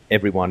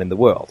everyone in the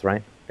world,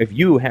 right? If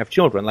you have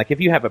children, like if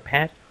you have a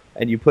pet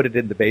and you put it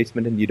in the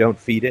basement and you don't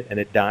feed it and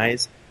it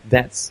dies,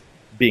 that's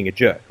being a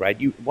jerk, right?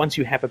 Once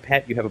you have a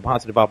pet, you have a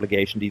positive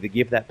obligation to either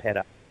give that pet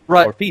up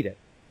or feed it.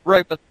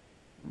 Right, but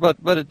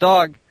a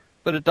dog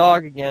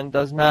again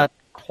does not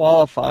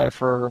qualify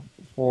for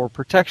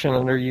protection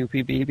under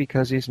UPB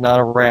because he's not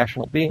a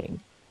rational being.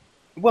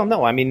 Well,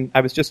 no, I mean,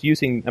 I'm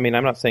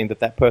not saying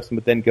that person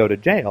would then go to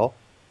jail,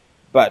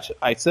 but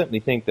I certainly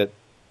think that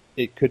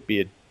it could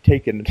be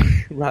taken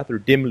rather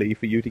dimly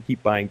for you to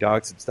keep buying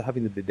dogs and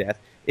starving them to death.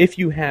 If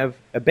you have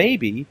a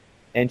baby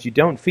and you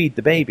don't feed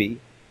the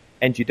baby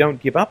and you don't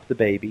give up the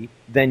baby,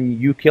 then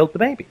you killed the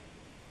baby.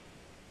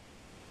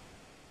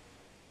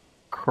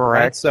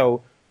 Correct. Right?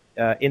 So,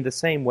 in the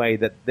same way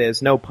that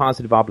there's no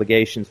positive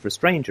obligations for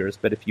strangers,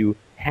 but if you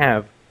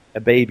have a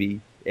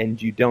baby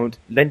and you don't,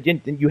 then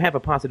you have a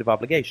positive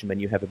obligation when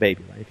you have a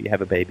baby, right? If you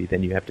have a baby,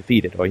 then you have to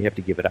feed it or you have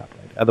to give it up,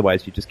 right?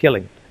 Otherwise, you're just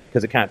killing it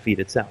because it can't feed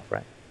itself,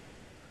 right?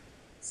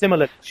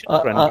 Similar,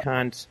 children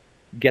can't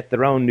get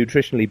their own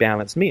nutritionally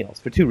balanced meals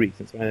for 2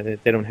 reasons.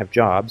 They don't have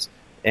jobs,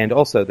 and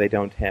also they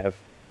don't have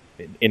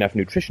enough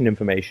nutrition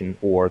information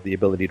or the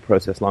ability to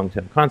process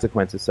long-term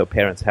consequences, so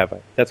parents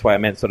that's why I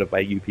meant sort of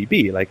by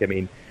UPB. Like, I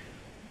mean,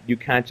 you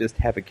can't just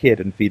have a kid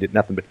and feed it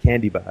nothing but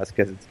candy bars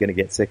because it's going to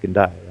get sick and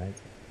die, right?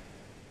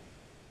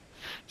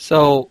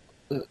 So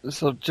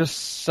just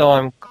so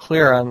I'm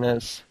clear on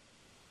this,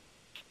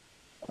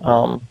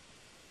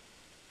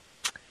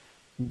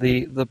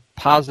 the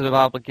positive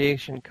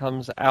obligation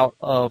comes out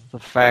of the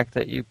fact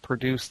that you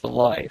produce the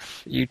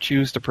life. You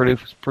choose to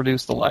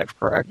produce the life,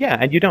 correct? Yeah,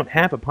 and you don't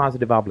have a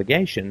positive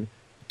obligation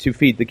to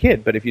feed the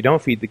kid, but if you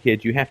don't feed the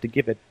kid, you have to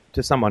give it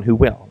to someone who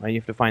will, right? You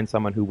have to find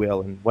someone who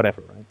will and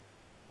whatever, right?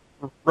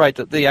 Right,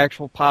 the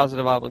actual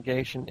positive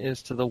obligation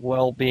is to the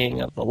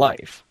well-being of the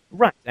life.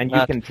 Right, and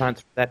you can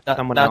transfer that to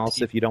someone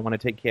else if you don't want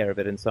to take care of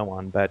it and so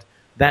on, but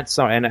that's,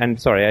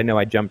 and sorry, I know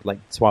I jumped like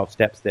 12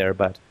 steps there,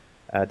 but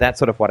that's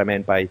sort of what I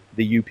meant by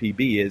the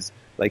UPB is,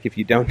 like, if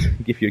you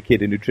don't give your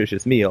kid a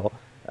nutritious meal,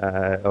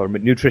 or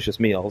nutritious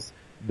meals,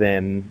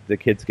 then the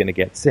kid's going to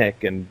get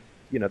sick, and,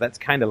 that's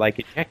kind of like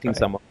injecting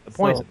someone with the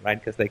poison, right,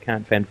 because they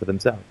can't fend for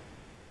themselves.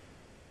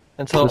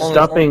 And so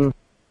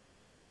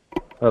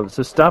Oh,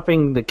 so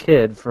stopping the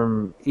kid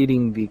from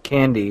eating the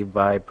candy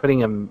by putting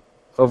him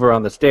over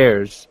on the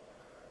stairs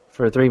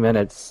for 3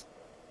 minutes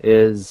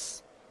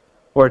is,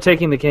 or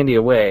taking the candy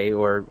away,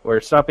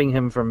 or stopping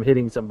him from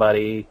hitting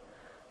somebody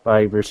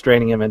by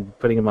restraining him and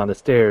putting him on the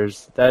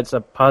stairs, that's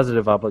a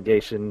positive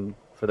obligation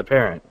for the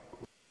parent.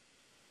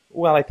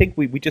 Well, I think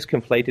we just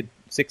conflated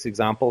 6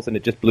 examples, and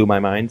it just blew my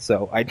mind,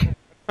 so I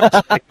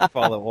try to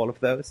follow all of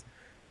those.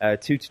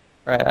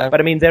 But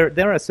I mean,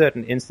 there are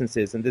certain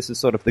instances, and this is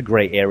sort of the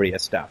gray area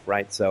stuff,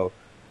 right? So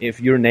if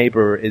your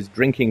neighbor is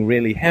drinking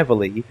really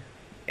heavily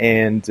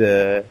and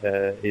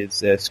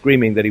is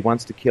screaming that he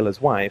wants to kill his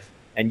wife,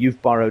 and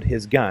you've borrowed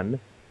his gun,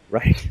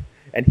 right?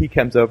 And he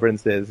comes over and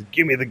says,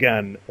 "Give me the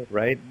gun,"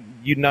 right?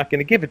 You're not going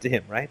to give it to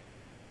him, right?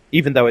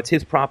 Even though it's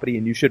his property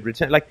and you should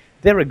return. Like,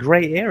 there are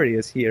gray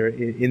areas here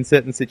in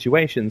certain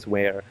situations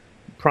where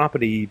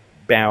property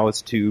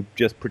bows to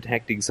just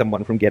protecting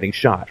someone from getting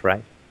shot,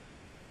 right?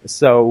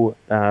 So,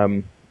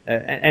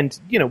 and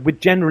you know,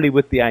 generally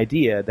with the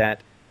idea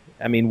that,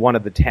 I mean, one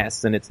of the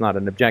tests, and it's not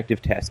an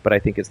objective test, but I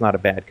think it's not a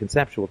bad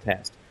conceptual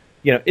test,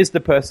 you know, is the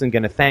person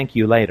going to thank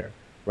you later,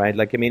 right?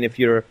 Like, I mean,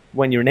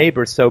 when your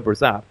neighbor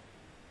sobers up,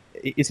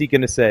 is he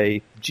going to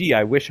say, "Gee,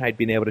 I wish I'd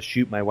been able to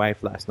shoot my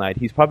wife last night"?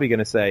 He's probably going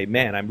to say,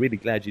 "Man, I'm really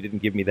glad you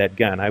didn't give me that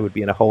gun. I would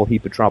be in a whole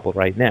heap of trouble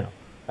right now."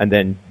 And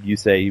then you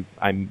say,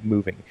 "I'm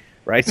moving,"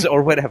 right? So,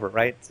 or whatever,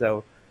 right?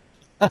 So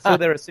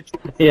there are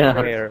situations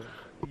where,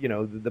 you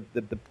know,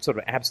 the sort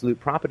of absolute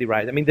property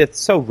right. I mean, they're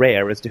so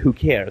rare as to who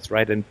cares,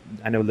 right? And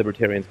I know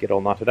libertarians get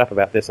all knotted up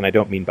about this, and I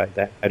don't mean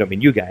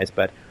you guys,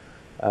 but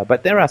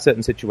there are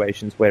certain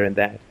situations wherein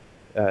that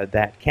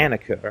can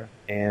occur.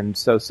 And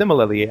so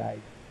similarly,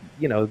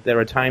 you know, there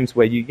are times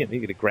where you got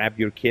to grab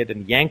your kid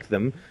and yank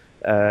them.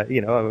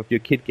 You know, if your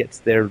kid gets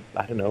their,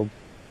 I don't know,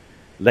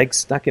 legs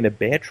stuck in a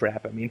bear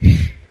trap, I mean,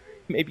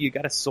 maybe you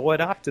got to saw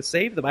it off to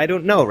save them. I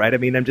don't know, right? I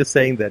mean, I'm just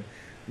saying that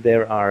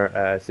there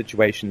are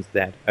situations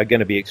that are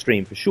going to be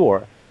extreme for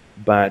sure,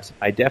 but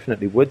I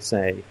definitely would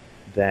say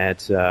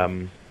that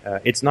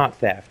it's not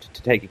theft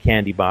to take a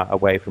candy bar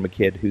away from a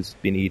kid who's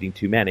been eating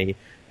too many,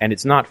 and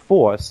it's not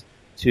force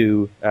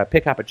to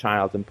pick up a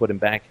child and put him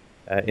back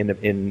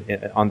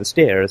on the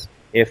stairs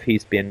if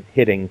he's been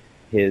hitting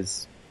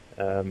his,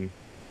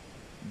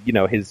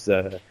 his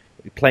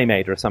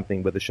playmate or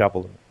something with a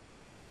shovel.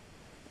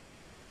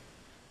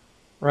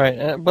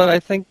 Right, but I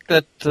think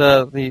that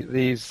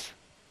these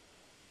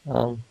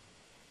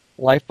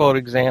lifeboat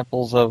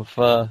examples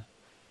of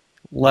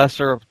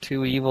lesser of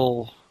two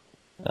evil,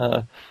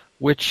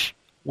 which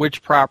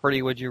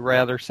property would you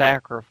rather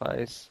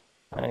sacrifice?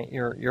 Right?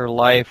 Your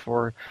life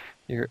or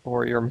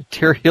your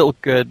material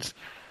goods.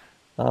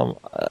 I'm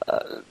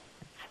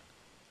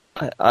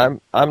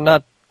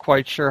not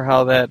quite sure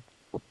how that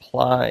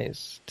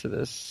applies to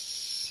this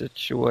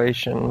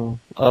situation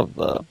of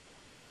the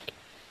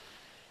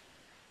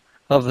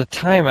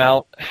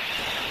timeout.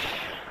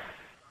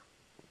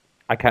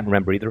 I can't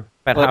remember either.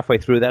 About halfway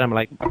through that, I'm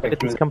like, where did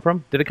this come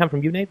from? Did it come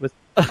from you, Nate?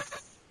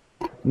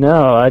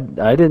 No, I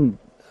didn't.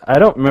 I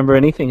don't remember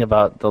anything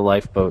about the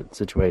lifeboat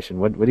situation.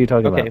 What are you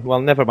talking about? Okay, well,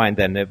 never mind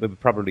then. It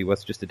probably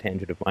was just a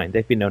tangent of mine.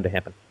 They've been known to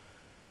happen.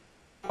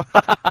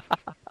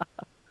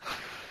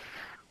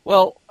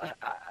 Well,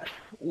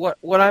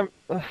 what I'm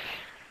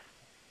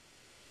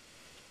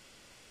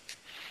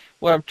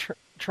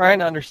trying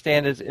to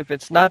understand is if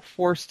it's not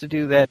forced to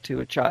do that to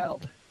a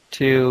child,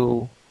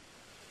 to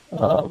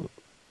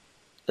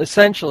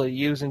essentially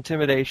use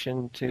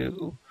intimidation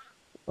to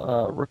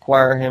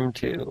require him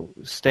to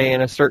stay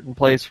in a certain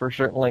place for a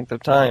certain length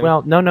of time.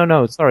 Well,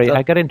 no. Sorry,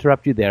 I got to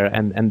interrupt you there,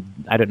 and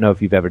I don't know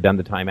if you've ever done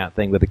the timeout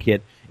thing with a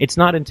kid. It's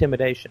not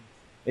intimidation.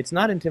 It's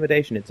not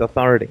intimidation. It's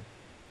authority,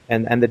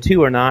 and the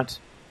two are not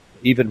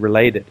even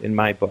related in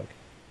my book,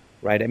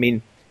 right? I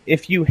mean,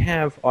 if you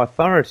have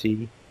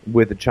authority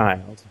with a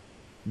child,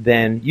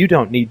 then you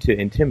don't need to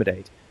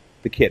intimidate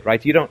the kid,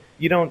 right? You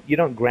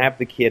don't grab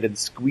the kid and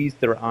squeeze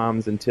their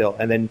arms and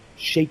then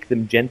shake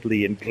them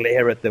gently and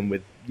glare at them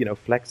with, you know,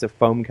 flecks of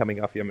foam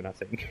coming off you. I'm not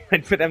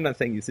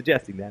saying you're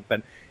suggesting that,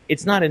 but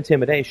it's not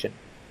intimidation,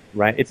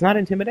 right? It's not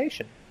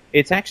intimidation.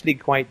 It's actually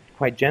quite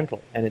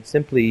gentle, and it's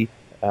simply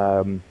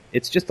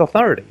it's just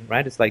authority,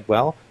 right? It's like,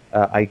 well,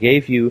 I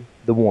gave you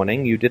the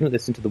warning. You didn't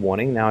listen to the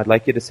warning. Now I'd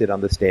like you to sit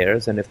on the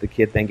stairs, and if the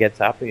kid then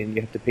gets up, and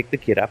you have to pick the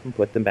kid up and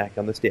put them back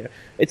on the stairs.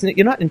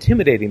 You're not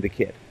intimidating the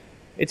kid.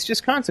 It's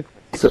just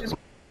consequence.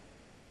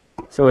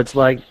 So it's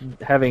like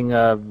having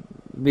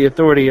the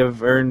authority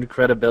of earned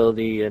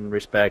credibility and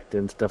respect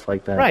and stuff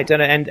like that. Right,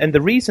 and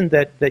the reason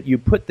that you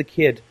put the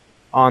kid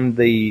on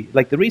the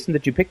reason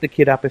that you pick the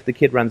kid up if the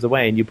kid runs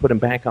away and you put him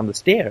back on the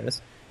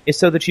stairs is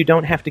so that you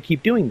don't have to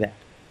keep doing that.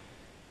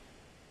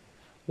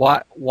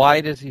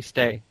 Why does he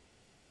stay?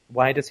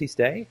 Why does he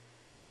stay?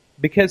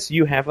 Because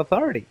you have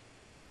authority,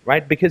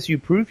 right? Because you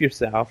prove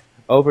yourself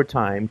over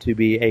time to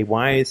be a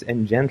wise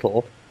and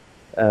gentle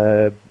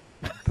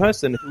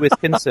person who is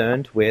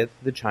concerned with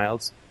the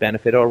child's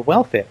benefit or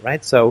welfare,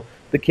 right? So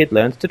the kid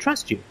learns to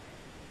trust you.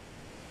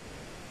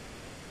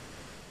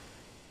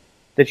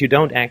 that you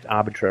don't act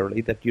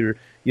arbitrarily, that you're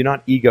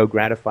not ego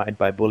gratified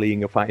by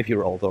bullying a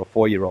 5-year-old or a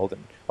 4-year-old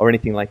or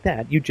anything like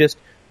that.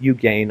 You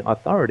gain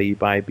authority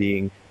by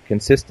being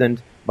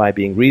consistent, by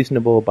being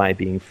reasonable, by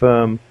being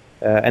firm,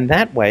 and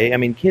that way, I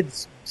mean,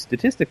 kids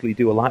statistically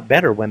do a lot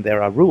better when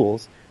there are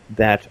rules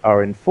that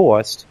are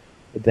enforced,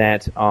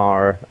 that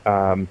are,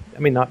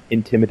 not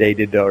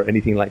intimidated or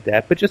anything like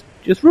that, but just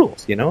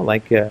rules,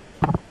 like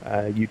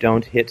you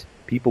don't hit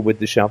people with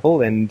the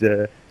shovel, and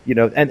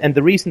and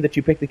the reason that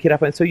you pick the kid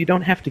up, and so you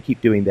don't have to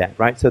keep doing that,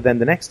 right? So then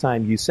the next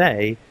time you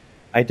say,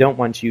 I don't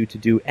want you to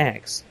do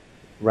X,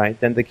 right?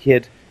 Then the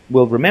kid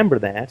will remember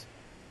that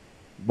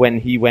when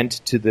he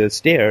went to the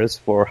stairs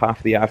for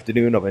half the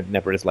afternoon, or it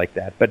never is like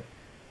that, but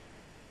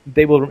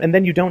they will, and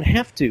then you don't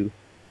have to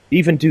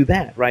even do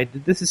that, right?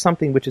 This is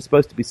something which is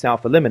supposed to be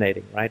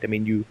self-eliminating, right? I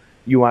mean,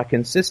 you are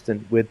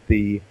consistent with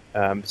the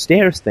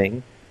stairs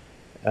thing,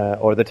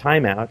 or the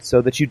timeout,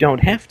 so that you don't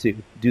have to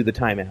do the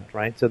timeout,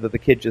 right? So that the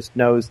kid just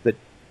knows that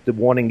the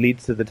warning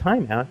leads to the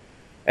timeout,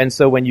 and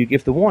so when you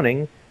give the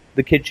warning,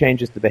 the kid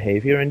changes the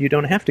behavior, and you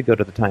don't have to go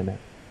to the timeout.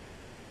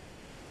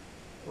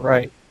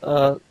 Right.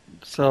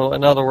 So,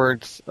 in other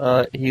words,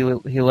 he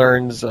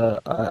learns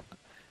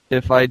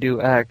if I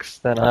do X,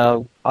 then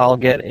I'll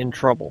get in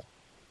trouble.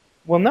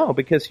 Well, no,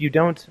 because you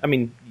don't. I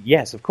mean,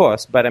 yes, of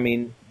course, but I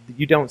mean,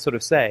 you don't sort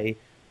of say,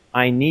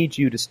 "I need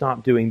you to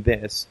stop doing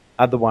this,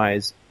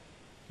 otherwise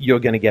you're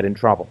going to get in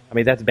trouble." I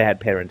mean, that's bad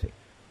parenting,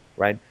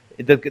 right?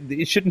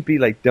 It shouldn't be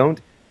like, "Don't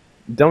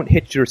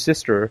hit your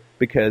sister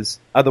because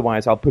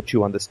otherwise I'll put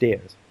you on the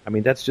stairs." I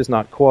mean, that's just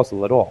not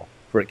causal at all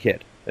for a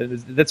kid.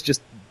 That's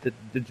just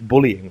it's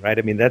bullying, right?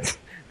 I mean, that's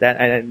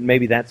and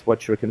maybe that's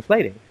what you're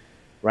conflating,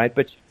 right?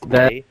 But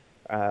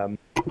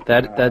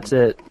that's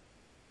it.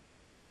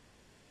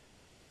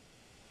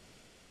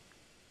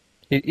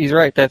 He's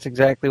right. That's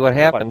exactly what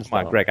happens. Come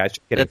on, Greg, I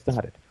should get it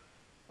started.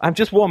 I'm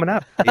just warming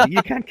up.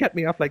 You can't cut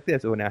me off like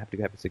this. Oh, now I have to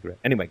have a cigarette.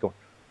 Anyway, go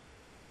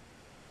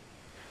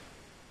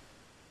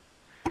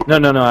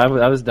on. No. I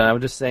was done. I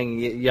was just saying,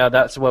 yeah,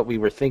 that's what we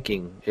were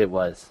thinking it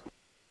was.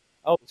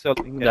 Oh, so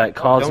that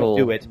causal.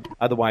 Don't do it.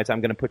 Otherwise,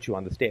 I'm going to put you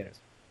on the stairs.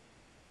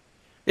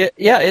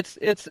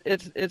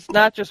 It's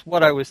not just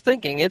what I was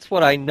thinking. It's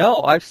what I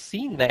know. I've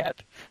seen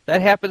that.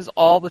 That happens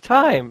all the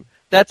time.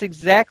 That's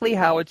exactly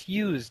how it's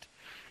used.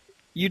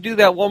 You do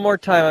that one more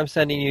time, I'm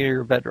sending you to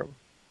your bedroom.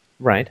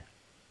 Right.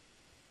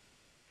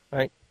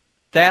 Right.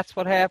 That's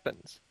what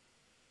happens.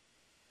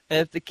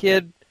 And if the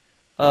kid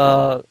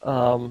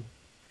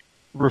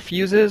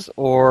refuses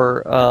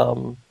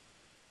or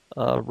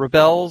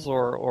rebels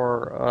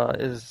or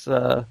is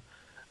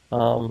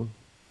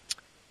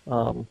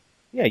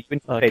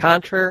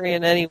contrary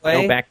in any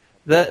way,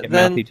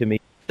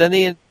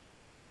 then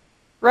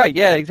right,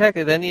 yeah,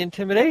 exactly. Then the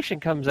intimidation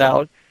comes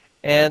out,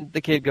 and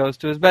the kid goes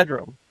to his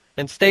bedroom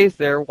and stays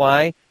there.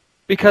 Why?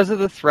 Because of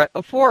the threat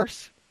of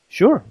force.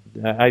 Sure,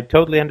 I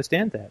totally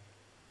understand that.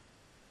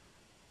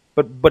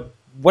 But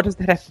what does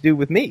that have to do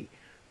with me?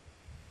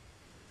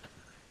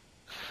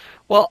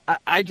 Well,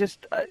 I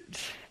just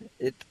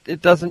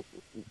it doesn't.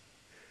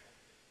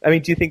 I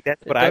mean, do you think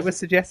that's what I was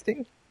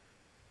suggesting?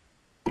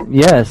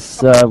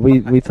 Yes,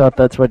 we thought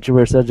that's what you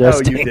were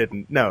suggesting. No, you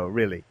didn't. No,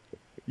 really,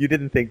 you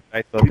didn't think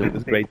I thought it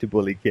was great to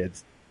bully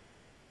kids.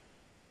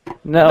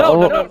 No.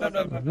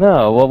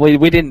 Well,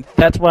 we didn't.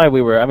 That's why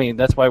we were. I mean,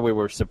 that's why we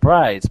were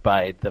surprised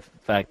by the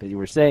fact that you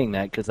were saying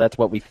that, because that's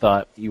what we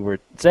thought you were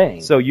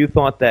saying. So you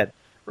thought that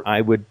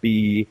I would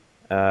be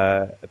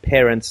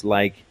parents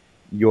like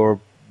your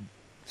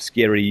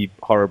scary,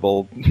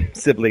 horrible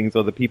siblings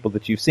or the people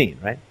that you've seen,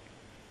 right?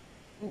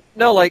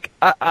 No, like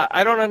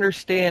I don't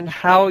understand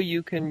how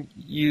you can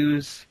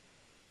use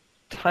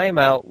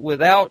timeout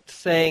without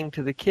saying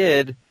to the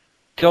kid,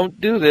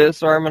 "Don't do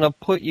this, or I'm going to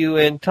put you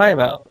in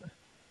timeout."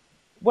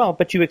 Well,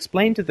 but you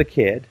explain to the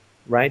kid,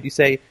 right? You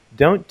say,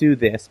 don't do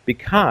this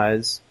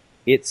because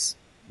it's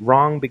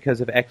wrong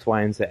because of X,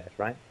 Y, and Z,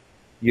 right?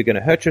 You're going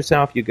to hurt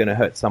yourself, you're going to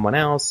hurt someone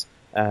else,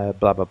 blah,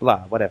 blah,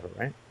 blah, whatever,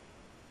 right?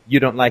 You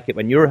don't like it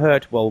when you're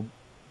hurt, well,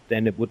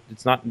 then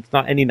it's not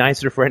any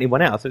nicer for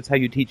anyone else. It's how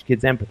you teach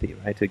kids empathy,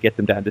 right? To get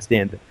them to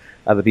understand that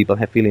other people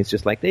have feelings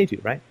just like they do,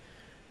 right?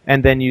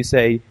 And then you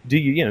say, do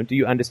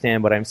you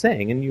understand what I'm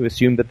saying? And you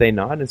assume that they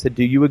nod and say,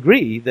 do you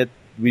agree that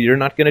you're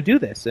not going to do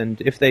this?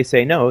 And if they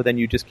say no, then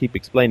you just keep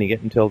explaining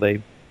it until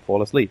they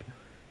fall asleep.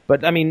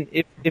 But I mean,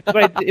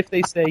 if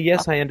they say,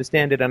 yes, I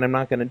understand it and I'm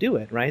not going to do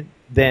it, right?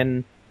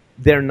 Then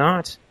they're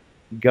not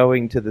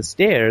going to the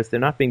stairs. They're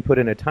not being put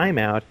in a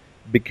timeout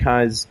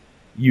because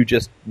you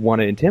just want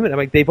to intimidate. I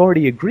mean, they've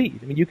already agreed.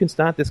 I mean, you can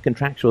start this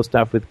contractual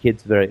stuff with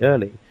kids very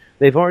early.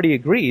 They've already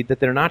agreed that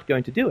they're not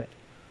going to do it.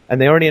 And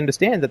they already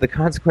understand that the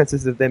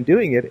consequences of them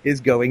doing it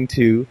is going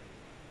to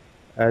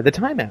the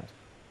timeout.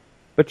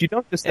 But you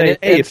don't just say,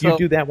 hey, if you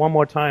do that one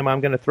more time, I'm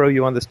going to throw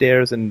you on the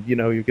stairs and,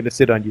 you're going to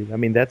sit on you. I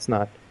mean, that's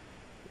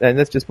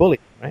just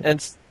bullying,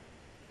 right?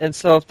 And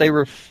so if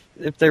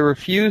they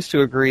refuse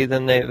to agree,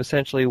 then they've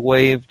essentially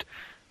waived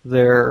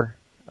their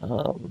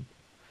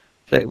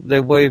they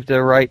waived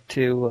their right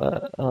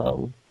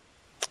to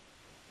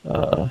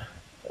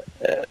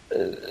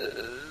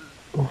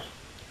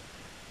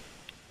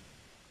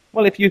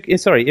Well, if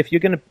you're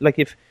gonna like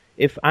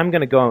if I'm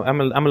gonna go, I'm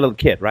a little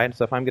kid, right?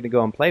 So if I'm gonna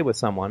go and play with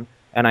someone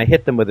and I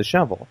hit them with a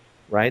shovel,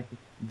 right?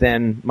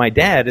 Then my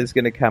dad is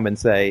gonna come and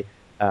say,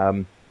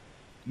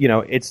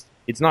 it's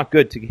not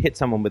good to hit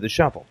someone with a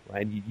shovel,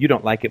 right? You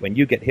don't like it when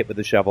you get hit with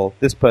a shovel.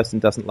 This person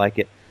doesn't like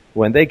it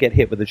when they get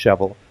hit with a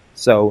shovel.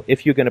 So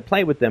if you're gonna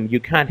play with them, you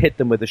can't hit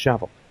them with a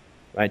shovel.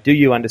 Right? Do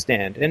you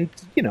understand? And,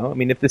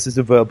 if this is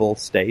a verbal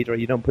state, or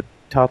you don't put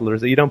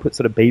toddlers, or you don't put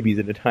sort of babies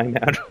in a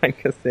timeout, right?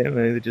 Because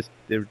they're just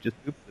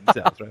poop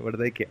themselves, right? What do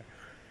they care?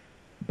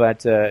 But,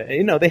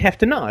 they have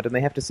to nod, and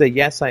they have to say,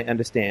 yes, I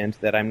understand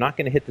that I'm not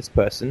going to hit this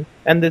person.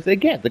 And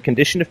again, the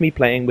condition of me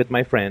playing with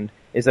my friend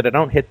is that I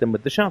don't hit them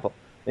with the shovel.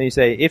 And you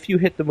say, if you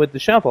hit them with the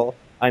shovel,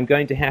 I'm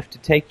going to have to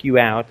take you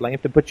out, I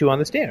have to put you on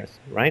the stairs,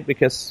 right?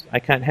 Because I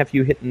can't have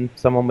you hitting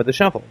someone with a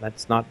shovel.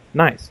 That's not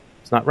nice.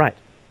 It's not right.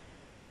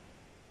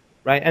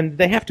 Right, and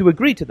they have to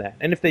agree to that.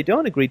 And if they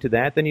don't agree to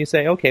that, then you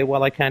say, okay,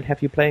 well, I can't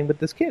have you playing with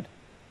this kid.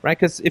 Right,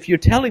 because if you're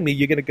telling me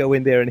you're going to go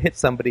in there and hit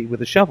somebody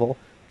with a shovel,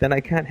 then I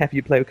can't have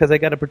you play because I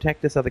got to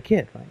protect this other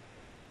kid, right?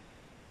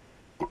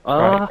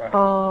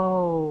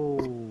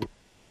 Oh.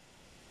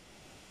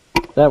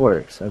 That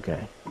works,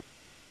 okay.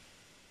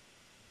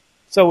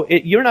 So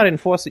you're not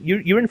enforcing,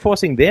 you're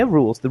enforcing their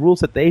rules, the rules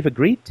that they've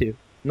agreed to,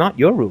 not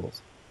your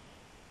rules.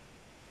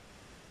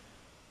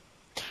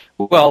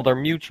 Well, they're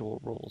mutual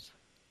rules.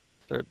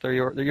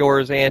 They're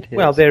yours and his.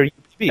 Well, they're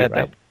UPB,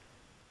 right? Huh?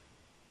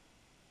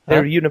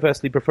 They're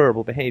universally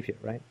preferable behavior,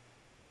 right?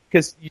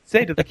 Because you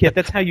say to the kid,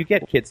 that's how you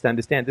get kids to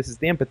understand this is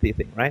the empathy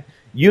thing, right?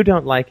 You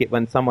don't like it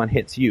when someone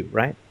hits you,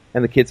 right?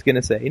 And the kid's going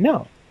to say,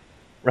 no,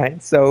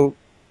 right? So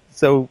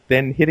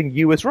then hitting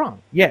you is wrong.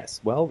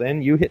 Yes, well,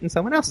 then you hitting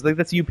someone else.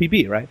 That's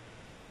UPB, right?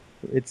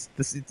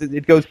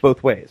 It goes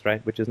both ways, right?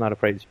 Which is not a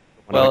phrase.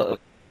 Well,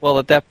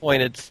 at that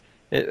point, it's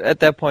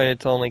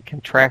only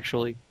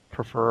contractually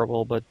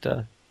preferable,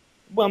 but.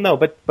 Well, no,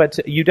 but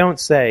you don't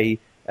say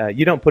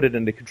you don't put it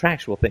in the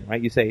contractual thing,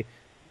 right? You say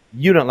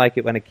you don't like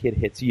it when a kid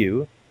hits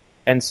you,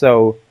 and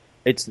so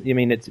it's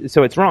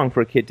wrong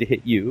for a kid to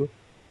hit you.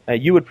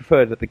 You would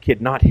prefer that the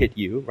kid not hit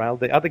you, right?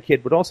 The other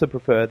kid would also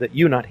prefer that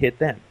you not hit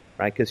them,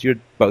 right? Because you're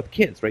both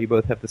kids, right? You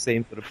both have the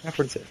same sort of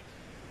preferences,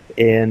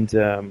 and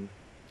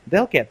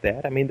they'll get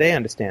that. I mean, they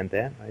understand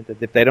that, right?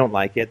 That if they don't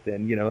like it,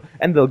 then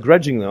and they'll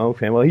grudgingly,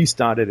 okay, well, he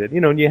started it,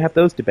 and you have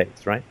those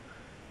debates, right?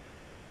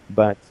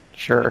 But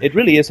sure, it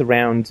really is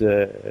around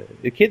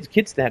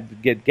kids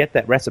that get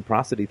that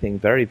reciprocity thing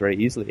very, very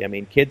easily. I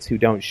mean, kids who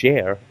don't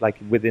share, like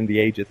within the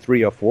age of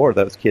 3 or 4,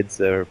 those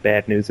kids are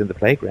bad news in the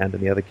playground,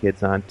 and the other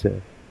kids aren't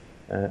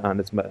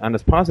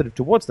as positive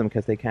towards them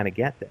because they kind of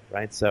get that,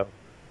 right? So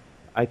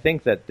I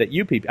think that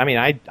UPB, I mean,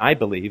 I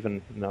believe,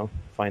 and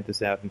find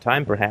this out in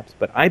time perhaps,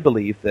 but I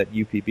believe that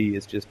UPB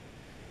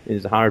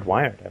is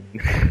hardwired. I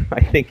mean, I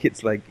think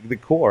it's like the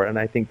core, and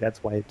I think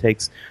that's why it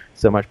takes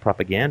so much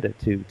propaganda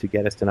to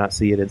get us to not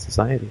see it in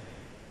society.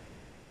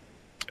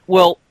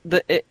 Well,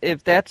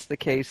 if that's the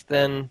case,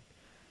 then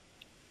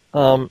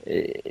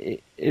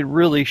it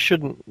really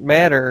shouldn't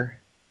matter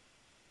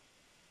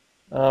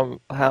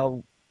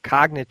how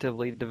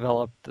cognitively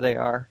developed they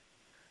are.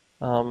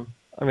 I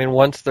mean,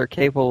 once they're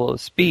capable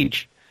of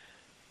speech,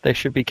 they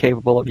should be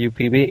capable of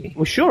UPB.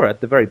 Well, sure,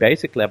 at the very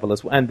basic level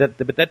as well, but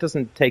that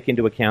doesn't take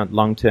into account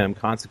long-term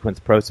consequence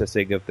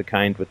processing of the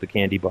kind with the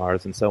candy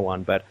bars and so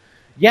on. But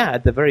yeah,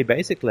 at the very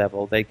basic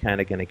level, they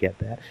kind of going to get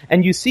that,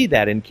 and you see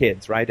that in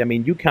kids, right? I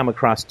mean, you come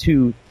across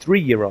 2,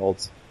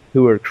 3-year-olds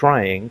who are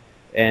crying,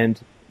 and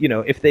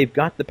if they've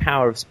got the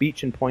power of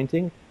speech and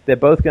pointing, they're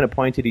both going to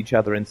point at each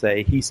other and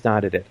say, "He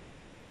started it,"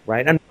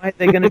 right? And why are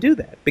they going to do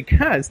that?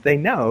 Because they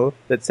know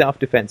that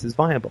self-defense is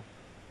viable,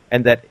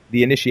 and that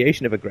the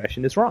initiation of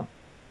aggression is wrong.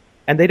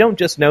 And they don't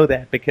just know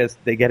that because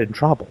they get in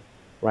trouble,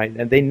 right?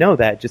 And they know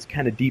that just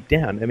kind of deep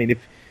down. I mean,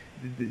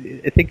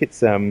 I think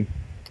it's who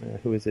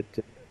is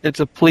it? It's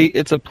a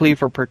plea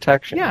for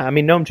protection. Yeah, I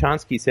mean, Noam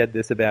Chomsky said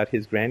this about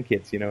his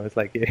grandkids. It's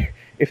like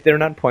if they're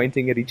not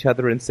pointing at each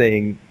other and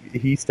saying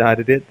he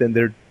started it, then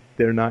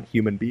they're not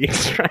human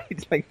beings,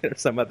 right? Like they're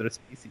some other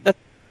species.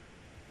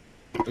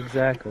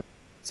 Exactly.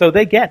 So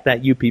they get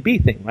that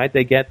UPB thing, right?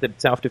 They get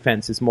that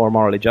self-defense is more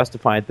morally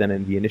justified than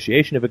in the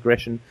initiation of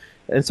aggression.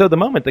 And so the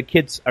moment the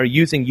kids are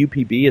using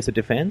UPB as a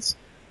defense,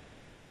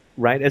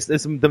 right,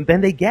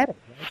 then they get it.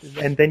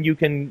 Right? And then you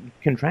can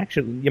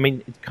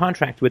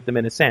contract with them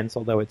in a sense,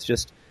 although it's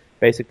just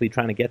basically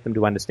trying to get them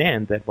to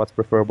understand that what's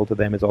preferable to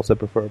them is also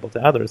preferable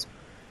to others.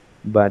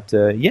 But,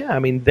 yeah, I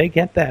mean, they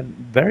get that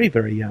very,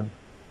 very young.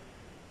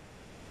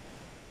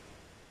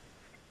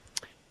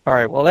 All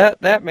right, well,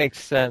 that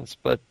makes sense,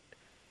 but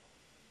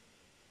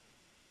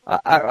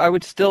I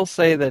would still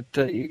say that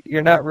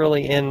you're not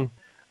really in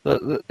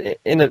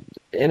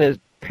a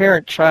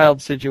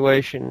parent-child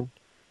situation.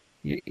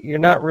 You're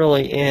not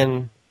really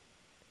in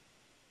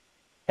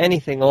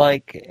anything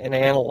like an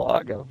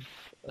analog of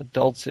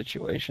adult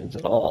situations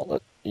at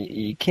all.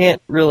 You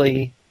can't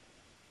really.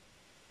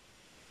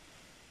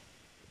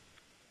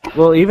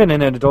 Well, even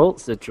in an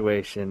adult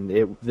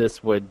situation,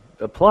 this would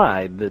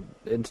apply. That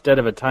instead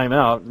of a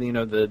timeout,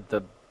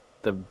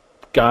 the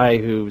guy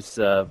who's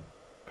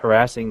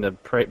harassing the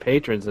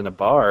patrons in a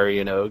bar,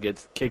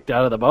 gets kicked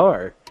out of the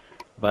bar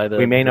by the.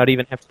 We may not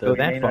even have to go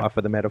that far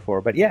for the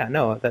metaphor, but yeah,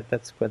 no,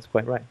 that's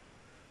quite right.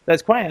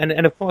 That's quite,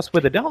 and of course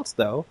with adults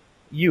though,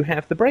 you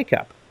have the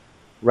breakup,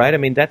 right? I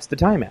mean that's the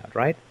timeout,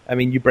 right? I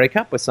mean you break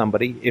up with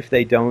somebody if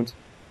they don't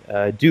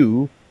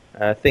do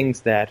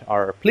things that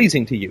are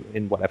pleasing to you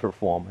in whatever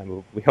form. I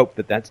mean, we hope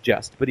that that's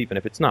just, but even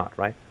if it's not,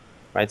 right?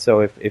 Right. So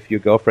if your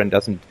girlfriend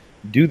doesn't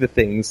do the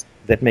things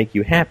that make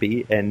you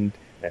happy and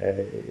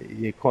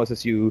it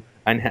causes you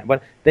unhappy,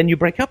 well, then you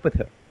break up with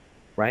her,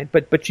 right?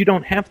 But you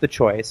don't have the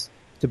choice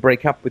to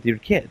break up with your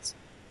kids,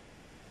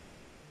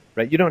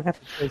 right? You don't have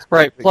the choice.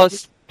 Right.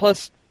 Plus,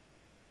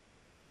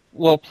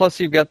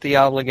 you've got the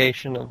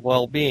obligation of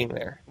well-being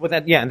there. Well,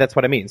 and that's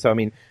what I mean. So I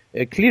mean,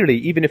 clearly,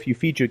 even if you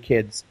feed your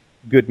kids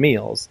good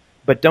meals,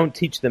 but don't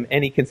teach them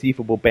any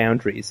conceivable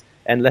boundaries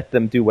and let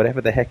them do whatever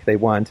the heck they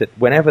want it,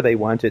 whenever they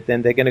want it,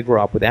 then they're going to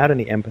grow up without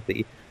any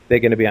empathy. They're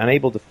going to be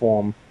unable to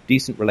form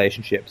decent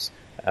relationships.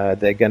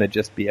 They're going to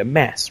just be a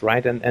mess,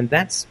 right? And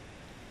that's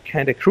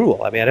kind of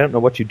cruel. I mean, I don't know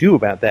what you do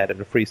about that in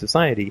a free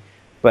society,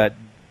 but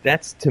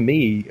that's, to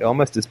me,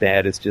 almost as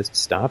bad as just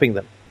starving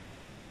them.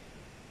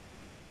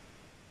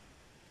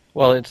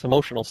 Well, it's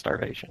emotional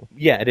starvation.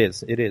 Yeah, it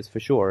is, for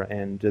sure.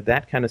 And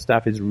that kind of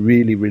stuff is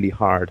really, really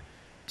hard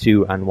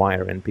to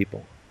unwire in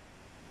people.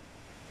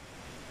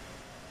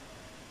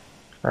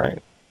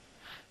 Right.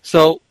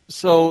 So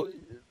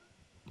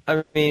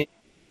I mean,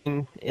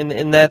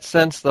 in that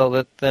sense, though,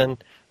 that then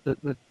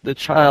the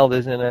child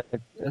is in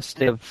a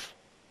state of.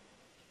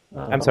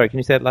 I'm sorry. Can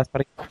you say that last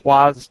part?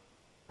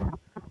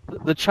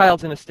 The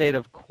child's in a state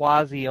of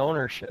quasi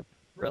ownership,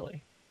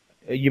 really.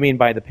 You mean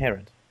by the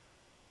parent?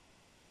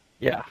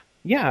 Yeah.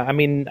 Yeah, I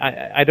mean,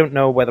 I don't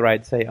know whether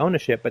I'd say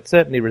ownership, but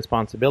certainly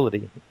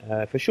responsibility,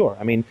 for sure.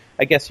 I mean,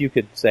 I guess you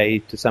could say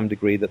to some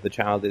degree that the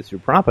child is your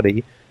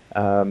property,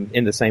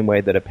 in the same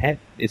way that a pet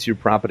is your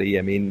property.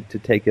 I mean, to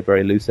take a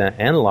very loose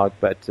analog,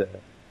 but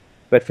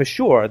for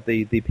sure,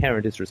 the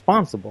parent is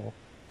responsible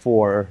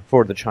for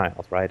the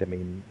child, right? I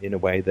mean, in a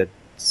way that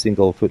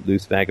single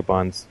footloose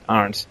vagabonds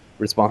aren't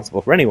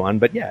responsible for anyone.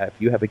 But yeah, if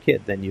you have a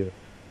kid, then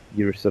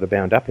you're sort of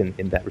bound up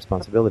in that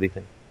responsibility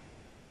thing.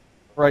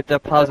 Right,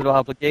 that positive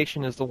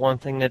obligation is the one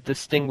thing that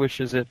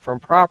distinguishes it from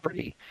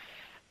property.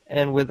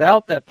 And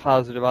without that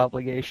positive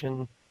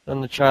obligation,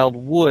 then the child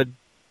would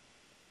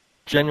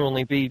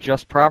genuinely be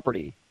just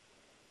property.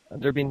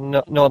 There'd be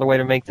no other way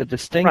to make the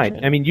distinction.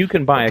 Right. I mean, you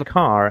can buy a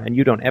car and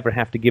you don't ever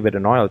have to give it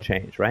an oil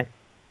change, right?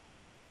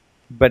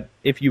 But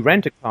if you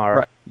rent a car,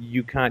 right,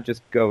 you can't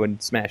just go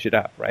and smash it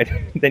up, right?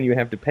 Then you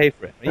have to pay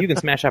for it. You can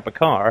smash up a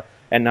car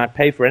and not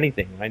pay for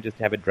anything, right? Just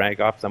have it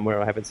drag off somewhere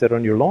or have it sit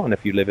on your lawn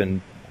if you live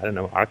in, I don't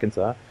know,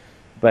 Arkansas.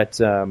 But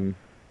right,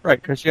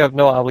 because you have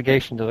no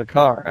obligation to the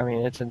car. I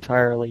mean, it's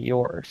entirely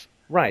yours.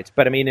 Right,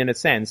 but I mean, in a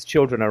sense,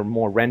 children are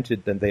more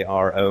rented than they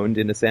are owned,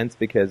 in a sense,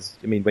 because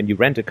I mean, when you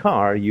rent a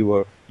car,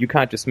 you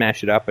can't just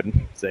smash it up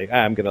and say,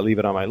 I'm going to leave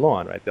it on my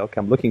lawn, right? They'll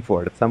come looking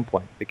for it at some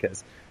point,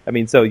 because I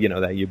mean, so you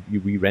know that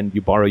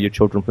you borrow your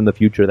children from the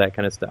future, that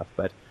kind of stuff,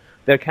 but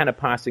they're kind of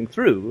passing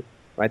through,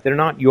 right? They're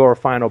not your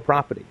final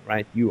property,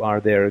 right? You are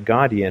their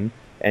guardian,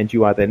 and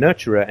you are their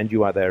nurturer, and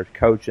you are their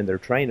coach and their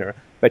trainer,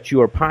 but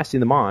you are passing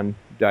them on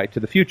to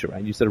the future,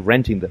 right? You're sort of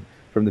renting them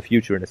from the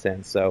future, in a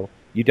sense. So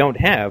you don't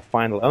have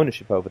final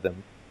ownership over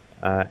them.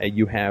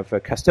 You have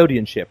a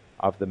custodianship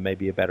of them,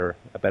 maybe a better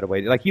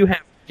way. Like you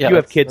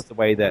have kids the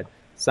way that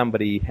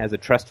somebody has a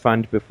trust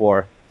fund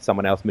before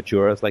someone else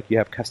matures. Like you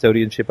have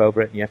custodianship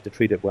over it, and you have to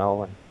treat it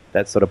well, and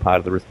that's sort of part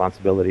of the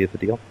responsibility of the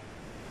deal.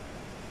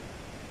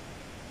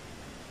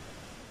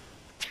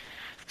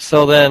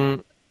 So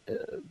then,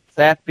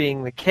 that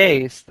being the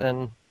case,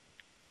 then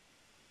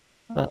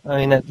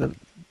I mean,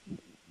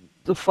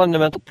 the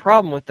fundamental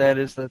problem with that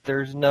is that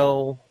there's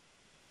no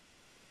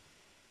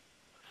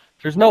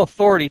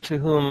authority to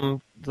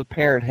whom the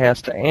parent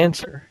has to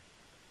answer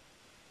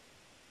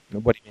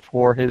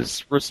for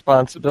his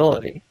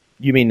responsibility.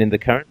 You mean in the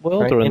current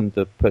world, right, or in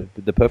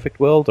the perfect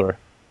world, or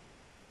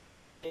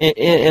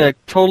in a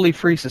totally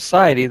free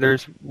society?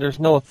 There's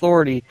no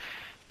authority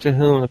to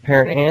whom the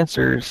parent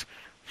answers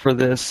for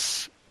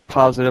this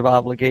positive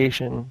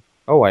obligation.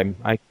 Oh, I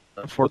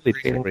for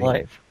creating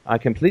life. I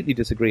completely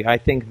disagree. I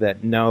think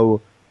that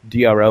no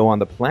DRO on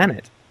the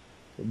planet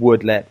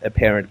would let a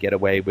parent get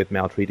away with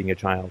maltreating a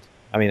child.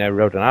 I mean, I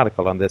wrote an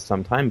article on this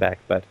some time back,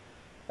 but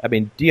I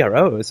mean,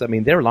 DROs, I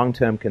mean, they're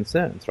long-term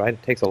concerns, right?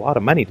 It takes a lot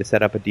of money to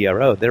set up a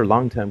DRO. They're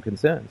long-term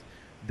concerns.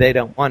 They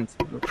don't want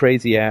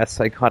crazy-ass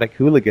psychotic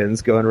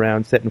hooligans going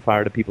around setting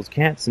fire to people's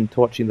cats and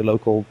torching the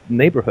local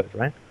neighborhood,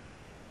 right?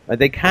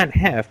 They can't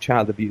have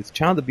child abuse.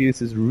 Child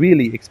abuse is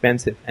really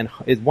expensive and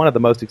is one of the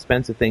most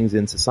expensive things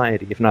in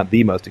society, if not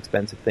the most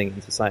expensive thing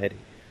in society.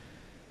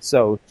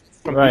 So,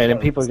 right,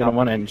 and people are going to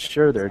want to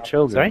insure their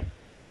children.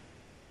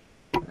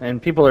 Sorry?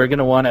 And people are going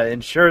to want to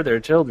insure their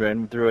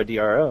children through a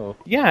DRO.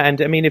 Yeah,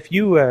 and I mean, if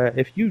you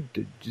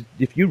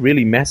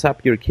really mess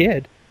up your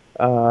kid,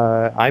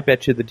 I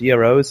bet you the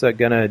DROs are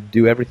going to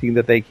do everything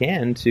that they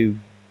can to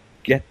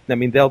get. I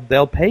mean,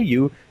 they'll pay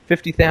you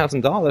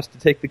 $50,000 to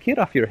take the kid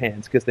off your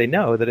hands because they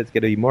know that it's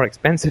going to be more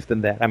expensive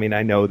than that. I mean,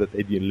 I know that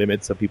they do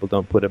limits so people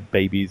don't put up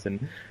babies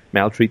and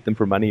maltreat them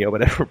for money or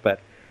whatever,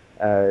 but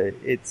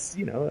it's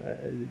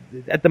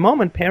at the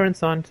moment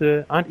parents aren't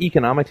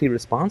economically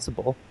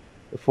responsible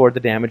for the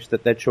damage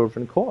that their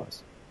children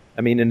cause.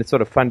 I mean, in a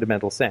sort of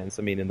fundamental sense.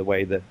 I mean, in the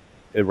way that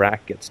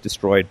Iraq gets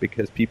destroyed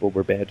because people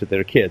were bad to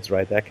their kids,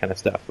 right? That kind of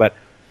stuff. But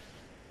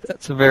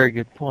that's a very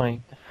good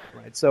point.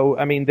 Right. So,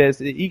 I mean,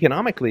 there's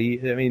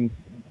economically, I mean,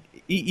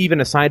 even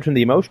aside from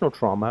the emotional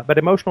trauma, but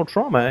emotional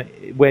trauma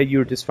where you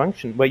have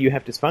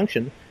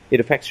dysfunction, it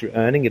affects your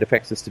earning, it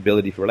affects the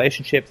stability of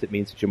relationships. It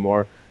means that you're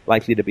more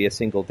likely to be a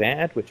single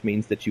dad, which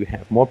means that you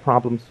have more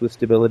problems with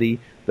stability.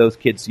 Those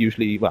kids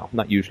usually, well,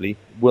 not usually,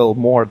 will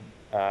more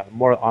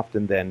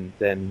often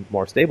than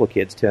more stable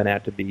kids turn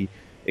out to be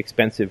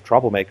expensive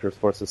troublemakers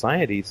for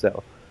society.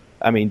 So,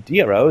 I mean,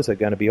 DROs are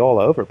going to be all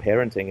over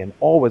parenting and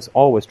always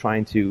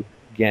trying to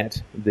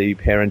get the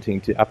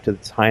parenting to up to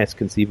its highest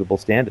conceivable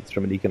standards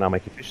from an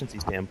economic efficiency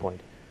standpoint.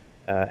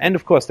 And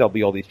of course, there'll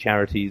be all these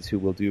charities who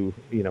will do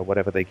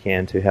whatever they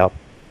can to help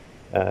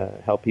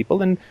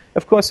people. And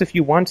of course, if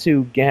you want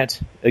to get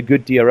a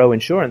good DRO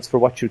insurance for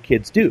what your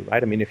kids do,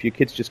 right? I mean, if your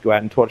kids just go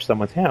out and torch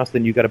someone's house,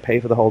 then you've got to pay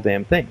for the whole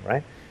damn thing,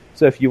 right?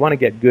 So if you want to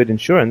get good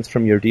insurance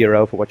from your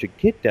DRO for what your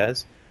kid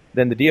does,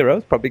 then the DRO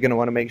is probably going to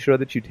want to make sure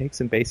that you take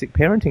some basic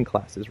parenting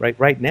classes, right?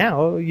 Right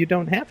now, you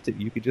don't have to.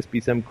 You could just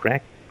be some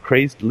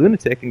crazed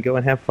lunatic and go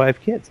and have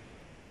 5 kids.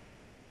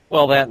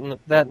 Well, that and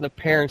the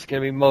parents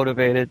can be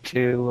motivated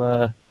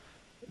to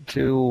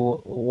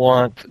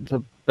want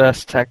the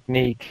best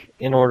technique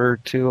in order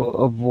to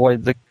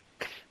avoid the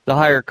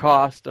higher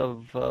cost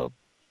of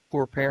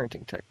poor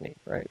parenting technique,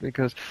 right?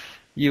 Because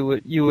you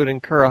would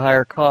incur a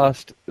higher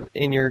cost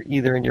in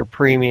either in your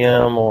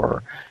premium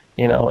or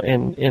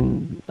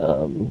in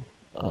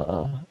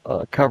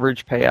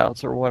coverage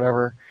payouts or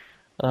whatever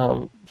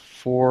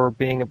for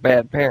being a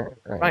bad parent,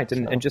 right? Right,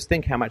 and just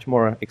think how much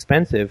more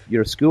expensive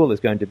your school is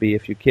going to be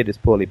if your kid is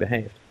poorly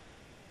behaved.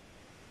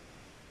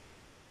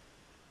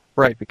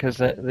 Right, because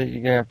you're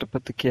going to have to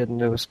put the kid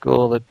into a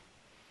school that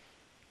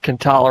can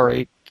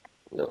tolerate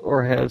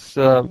or has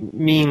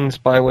means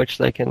by which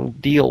they can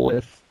deal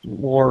with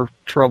more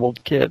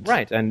troubled kids.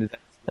 Right, and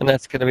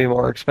that's going to be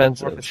more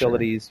expensive. More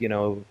facilities,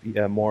 sure.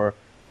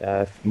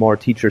 More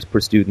teachers per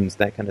students,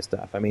 that kind of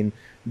stuff. I mean,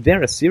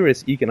 there are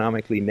serious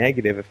economically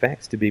negative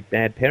effects to be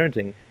bad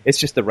parenting. It's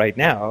just that right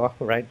now,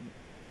 right,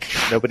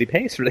 nobody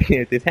pays for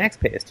it. The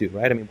taxpayers do,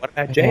 right? I mean, what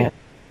about jail,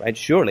 right?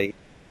 Surely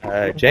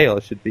jail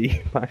should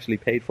be partially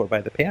paid for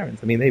by the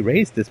parents. I mean, they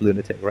raised this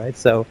lunatic, right?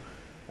 So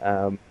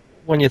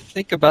when you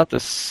think about the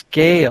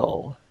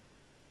scale,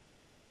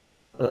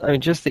 I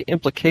mean, just the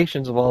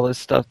implications of all this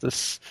stuff,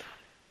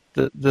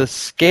 the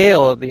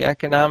scale of the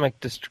economic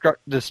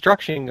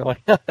destruction going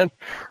on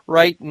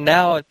right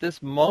now at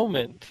this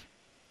moment,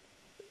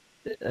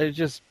 it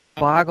just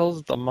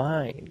boggles the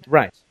mind.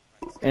 Right.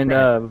 And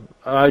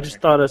I just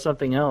thought of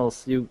something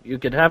else. You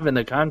could have in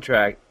the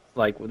contract,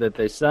 like, that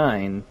they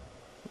sign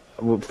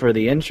for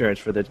the insurance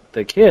for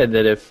the kid,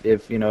 that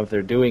if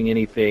they're doing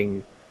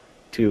anything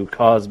to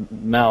cause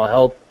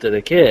malhealth to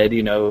the kid,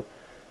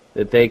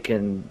 that they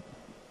can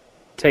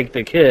take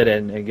the kid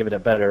and give it a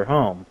better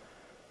home,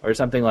 or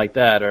something like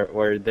that,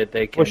 or that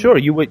they can. Well, sure,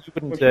 you wouldn't.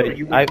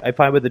 If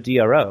I were the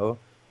DRO,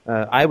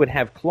 I would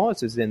have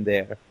clauses in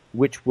there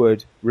which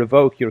would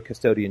revoke your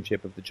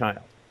custodianship of the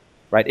child,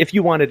 right? If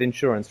you wanted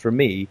insurance for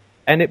me,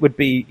 and it would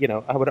be,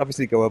 I would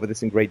obviously go over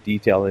this in great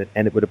detail,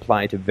 and it would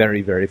apply to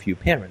very, very few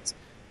parents.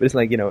 But it's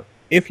like,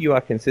 if you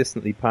are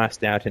consistently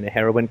passed out in a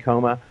heroin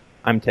coma,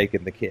 I'm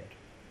taking the kid,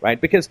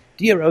 right? Because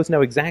DROs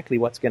know exactly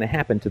what's going to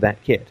happen to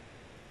that kid,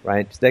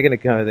 right? They're going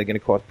to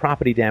cause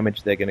property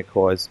damage. They're going to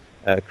cause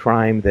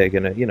crime. They're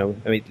going to,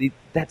 I mean,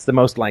 that's the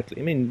most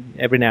likely. I mean,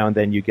 every now and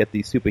then you get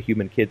these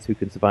superhuman kids who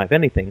can survive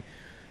anything,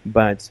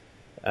 but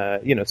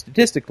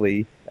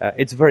statistically,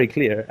 it's very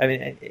clear. I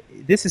mean,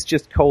 this is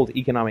just cold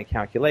economic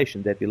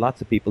calculation. There'd be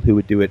lots of people who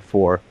would do it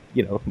for,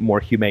 more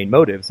humane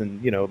motives,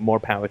 and, more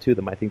power to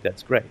them. I think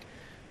that's great.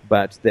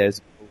 But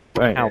there's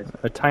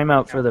a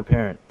timeout for the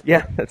parent.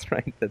 Yeah, that's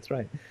right. That's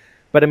right.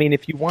 But I mean,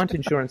 if you want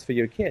insurance for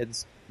your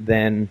kids,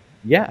 then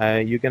you're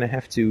going to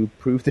have to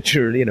prove that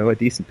you're, a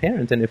decent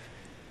parent. And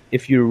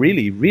if you're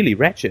really, really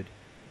wretched,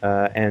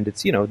 and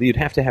it's, you'd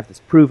have to have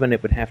this proven.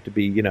 It would have to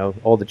be,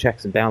 all the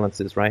checks and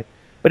balances, right?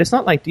 But it's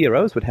not like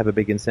DROs would have a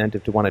big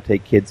incentive to want to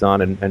take kids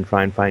on and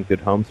try and find good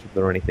homes for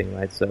them or anything,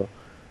 right? So,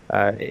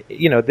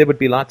 there would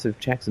be lots of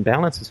checks and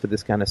balances for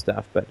this kind of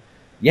stuff. But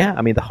yeah,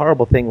 I mean, the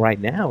horrible thing right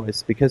now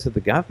is because of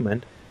the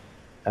government,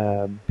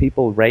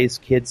 people raise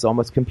kids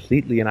almost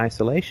completely in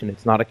isolation.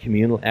 It's not a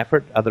communal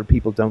effort. Other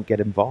people don't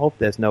get involved.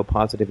 There's no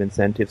positive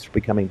incentives for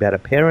becoming better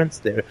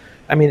parents.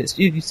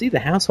 You see the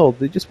household.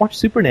 They just watch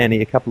Super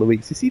Nanny a couple of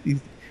weeks. You see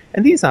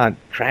And these aren't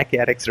crack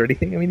addicts or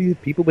anything. I mean, these are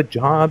people with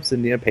jobs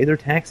and pay their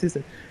taxes.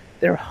 And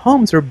their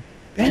homes are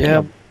better.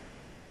 Yeah.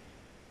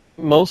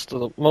 Most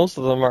of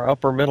them are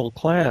upper middle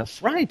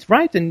class. Right.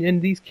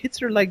 And these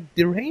kids are like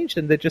deranged,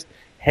 and they're just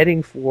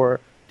heading for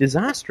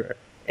disaster.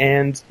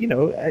 And,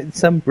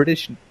 some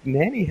British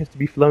nanny has to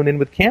be flown in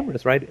with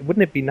cameras, right?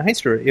 Wouldn't it be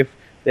nicer if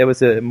there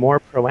was a more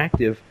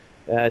proactive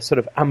sort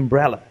of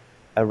umbrella?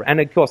 And,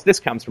 of course, this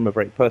comes from a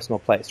very personal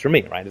place for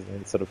me, right?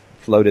 It sort of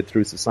floated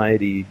through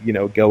society,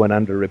 going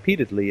under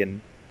repeatedly,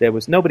 and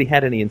nobody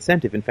had any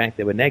incentive. In fact,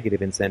 there were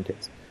negative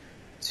incentives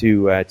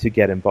to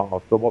get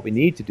involved. But what we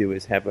need to do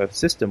is have a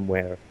system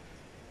where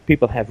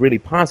people have really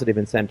positive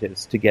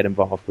incentives to get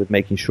involved with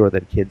making sure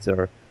that kids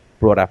are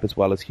brought up as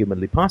well as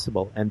humanly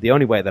possible. And the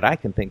only way that I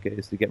can think of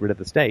is to get rid of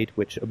the state,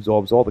 which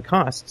absorbs all the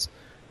costs,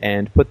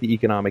 and put the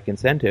economic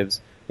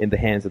incentives in the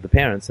hands of the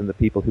parents and the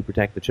people who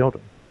protect the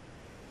children.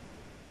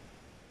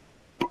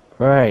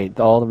 Right,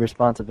 all the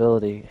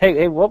responsibility.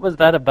 Hey, what was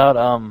that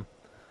about?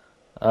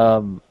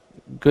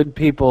 Good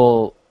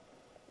people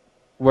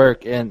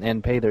work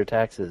and pay their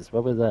taxes.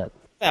 What was that?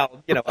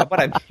 Well,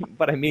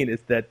 what I mean is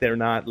that they're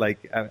not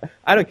like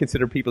I don't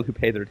consider people who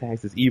pay their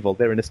taxes evil.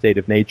 They're in a state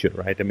of nature,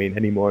 right? I mean,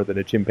 any more than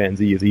a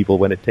chimpanzee is evil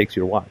when it takes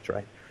your watch,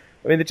 right?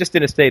 I mean, they're just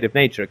in a state of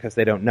nature because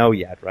they don't know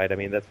yet, right? I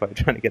mean, that's why we're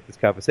trying to get this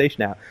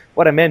conversation out.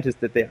 What I meant is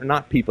that they're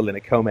not people in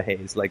a coma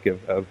haze like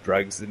of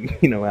drugs and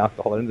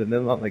alcohol, and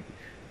they're not like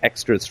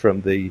extras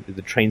from the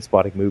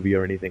Trainspotting movie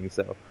or anything.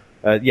 So,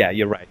 yeah,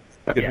 you're right.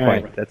 Good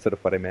point. Right. That's sort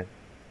of what I meant.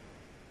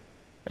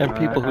 And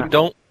people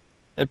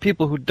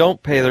who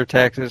don't pay their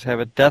taxes have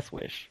a death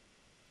wish.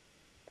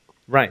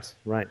 Right.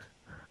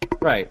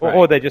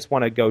 Or they just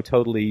want to go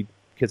totally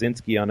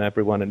Kaczynski on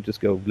everyone and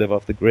just go live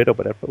off the grid or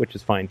whatever, which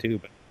is fine too.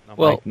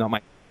 But not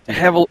my.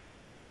 Have a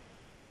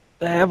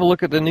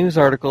look at the news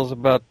articles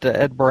about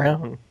Ed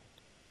Brown.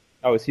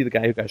 Oh, is he the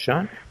guy who got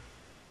shot?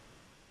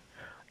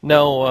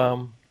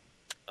 No,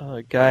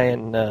 a guy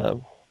in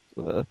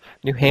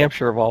New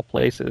Hampshire of all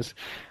places.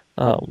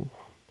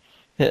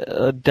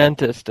 A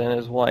dentist and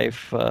his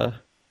wife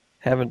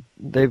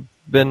they've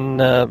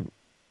been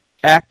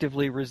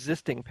actively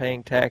resisting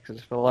paying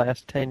taxes for the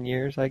last 10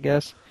 years, I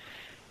guess.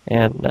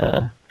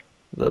 And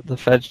the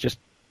feds just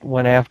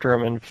went after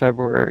him in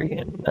February,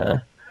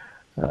 and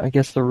I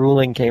guess the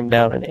ruling came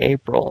down in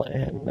April,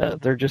 and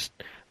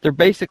they're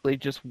basically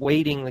just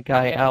waiting the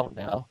guy out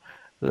now.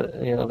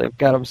 They've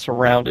got him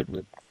surrounded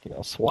with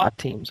SWAT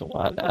teams and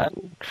whatnot,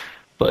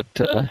 but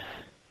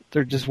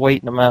they're just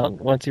waiting him out.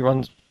 Once he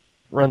runs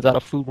out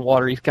of food and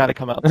water, he's got to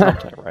come out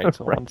sometime, right?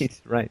 So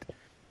right.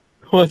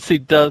 Once he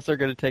does, they're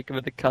going to take him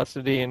into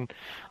custody and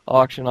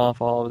auction off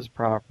all of his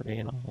property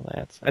and all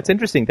that. So. That's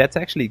interesting. That's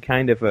actually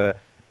kind of a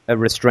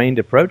restrained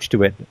approach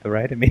to it,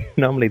 right? I mean,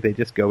 normally they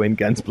just go in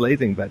guns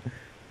blazing, but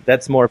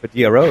that's more of a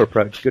DRO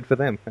approach. Good for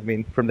them. I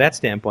mean, from that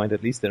standpoint,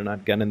 at least they're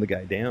not gunning the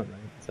guy down,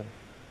 right? So.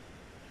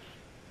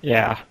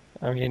 Yeah,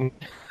 I mean...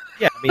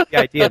 Yeah, I mean, the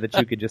idea that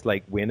you could just,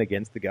 win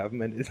against the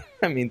government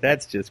is,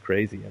 that's just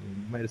crazy. I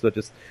mean, you might as well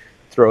just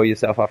throw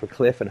yourself off a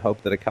cliff and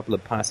hope that a couple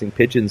of passing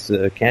pigeons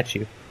catch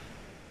you.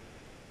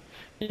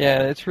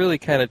 Yeah, it's really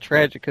kind of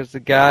tragic because the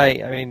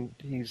guy,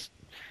 he's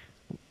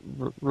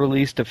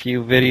released a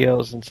few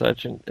videos and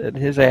such, and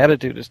his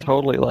attitude is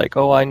totally like,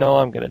 oh, I know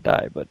I'm going to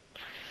die, but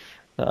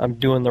I'm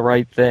doing the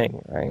right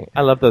thing, right?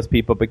 I love those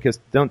people because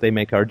don't they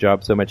make our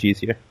job so much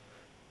easier?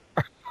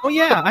 Oh,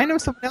 yeah, I know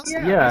someone else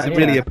who's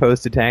really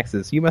opposed to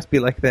taxes. You must be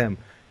like them.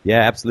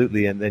 Yeah,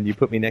 absolutely. And then you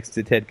put me next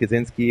to Ted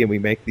Kaczynski and we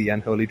make the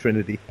unholy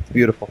trinity. It's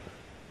beautiful.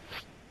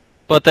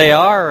 But they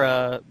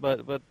are,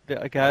 but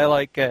a guy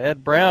like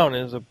Ed Brown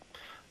is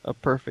a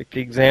perfect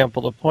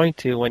example to point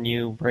to when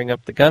you bring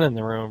up the gun in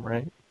the room,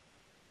 right?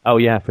 Oh,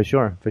 yeah, for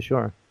sure.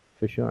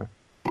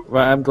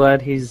 Well, I'm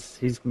glad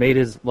he's made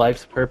his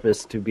life's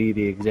purpose to be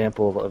the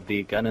example of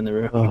the gun in the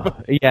room.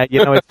 Yeah,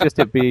 it's just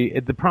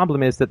the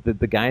problem is that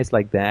the guys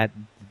like that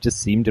just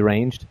seem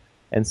deranged.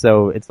 And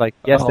so it's like,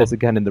 yes, there's a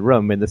gun in the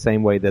room in the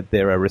same way that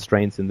there are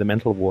restraints in the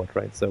mental ward,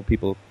 right? So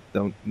people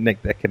don't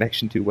make that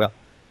connection too well.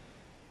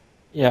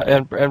 Yeah,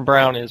 and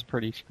Brown is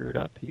pretty screwed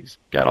up. He's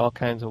got all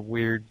kinds of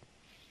weird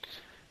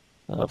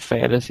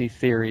fantasy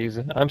theories.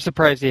 I'm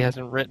surprised he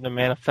hasn't written a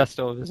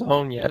manifesto of his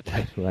own yet.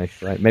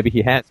 Right. Maybe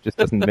he has, just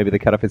doesn't. Maybe they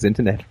cut off his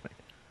internet.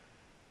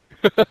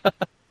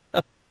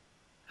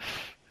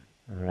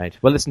 All right.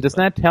 Well, listen, does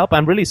that help?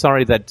 I'm really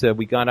sorry that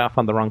we got off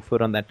on the wrong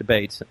foot on that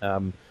debate.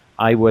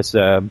 I was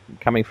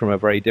coming from a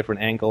very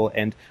different angle,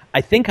 and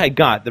I think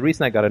the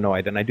reason I got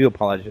annoyed, and I do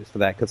apologize for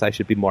that because I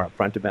should be more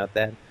upfront about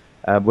that,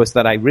 was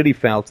that I really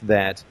felt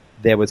that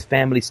there was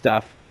family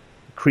stuff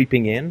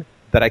creeping in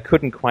that I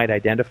couldn't quite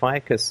identify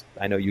because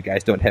I know you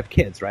guys don't have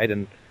kids, right?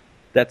 And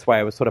that's why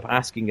I was sort of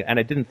asking, and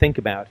I didn't think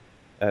about,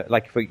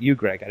 like for you,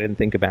 Greg, I didn't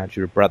think about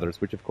your brothers,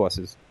 which of course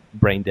is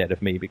brain dead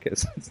of me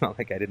because it's not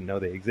like I didn't know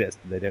they exist.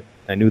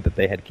 I knew that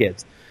they had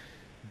kids.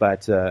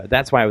 But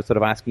that's why I was sort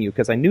of asking you,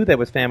 because I knew there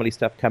was family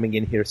stuff coming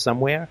in here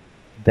somewhere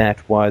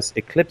that was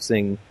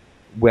eclipsing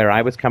where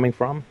I was coming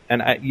from.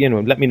 And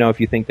let me know if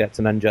you think that's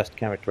an unjust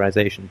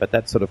characterization, but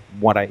that's sort of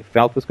what I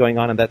felt was going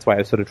on, and that's why I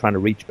was sort of trying to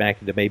reach back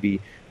into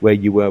maybe where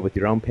you were with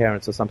your own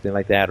parents or something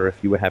like that, or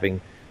if you were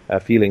having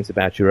feelings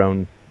about your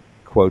own,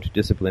 quote,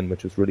 discipline,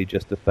 which was really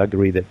just the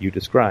thuggery that you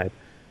described.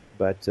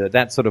 But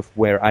that's sort of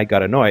where I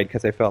got annoyed,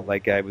 because I felt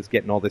like I was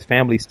getting all this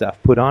family stuff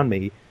put on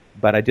me,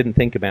 but I didn't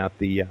think about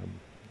the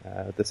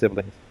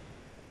siblings.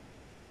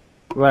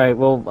 Right.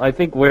 Well, I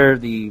think where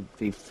the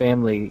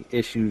family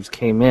issues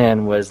came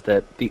in was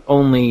that the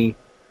only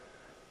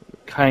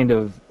kind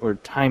of or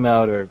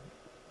timeout or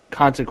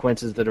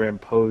consequences that are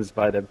imposed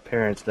by the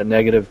parents, the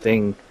negative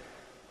thing,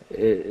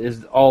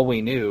 is all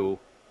we knew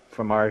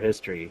from our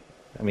history.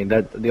 I mean,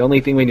 that the only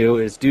thing we knew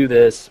is do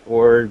this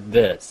or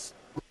this.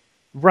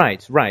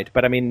 Right.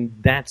 But I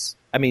mean,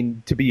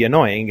 to be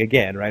annoying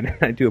again,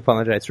 right? I do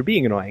apologize for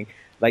being annoying.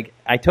 Like,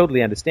 I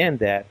totally understand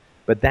that,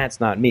 but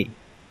that's not me.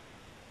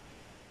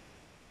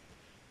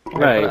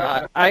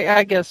 Right.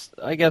 I guess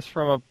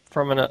from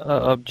an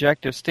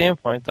objective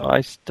standpoint, though,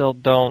 I still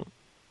don't.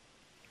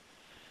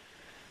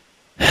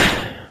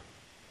 I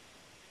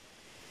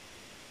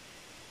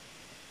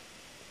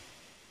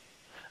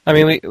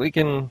mean, we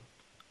can.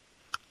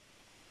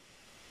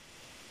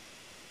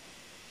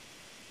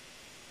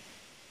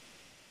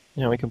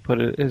 We can put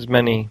as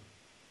many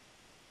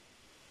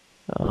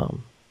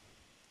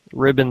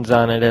ribbons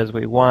on it as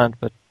we want,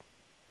 but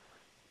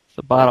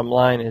the bottom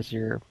line is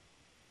you're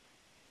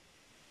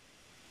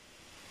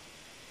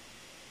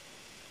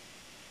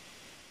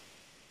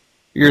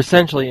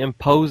essentially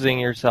imposing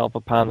yourself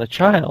upon the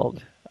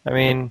child. I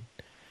mean,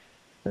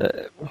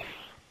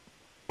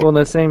 well, in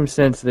the same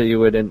sense that you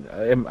would,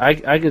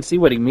 I could see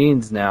what he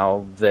means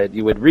now, that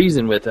you would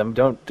reason with him,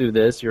 don't do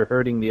this, you're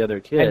hurting the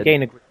other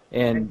kid.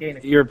 And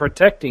you're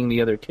protecting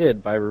the other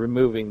kid by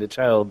removing the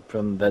child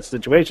from that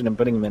situation and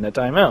putting him in a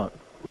timeout.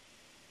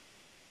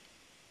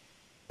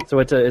 So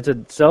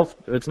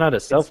it's not a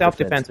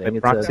self-defense by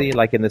proxy,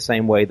 like in the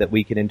same way that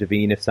we can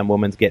intervene if some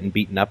woman's getting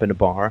beaten up in a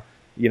bar.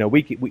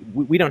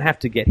 We don't have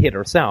to get hit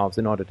ourselves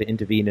in order to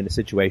intervene in a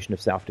situation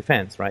of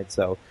self-defense, right?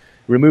 So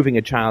removing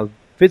a child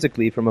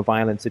physically from a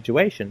violent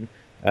situation,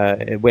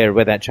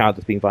 where that child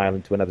is being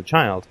violent to another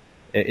child,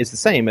 is the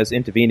same as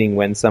intervening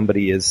when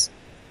somebody is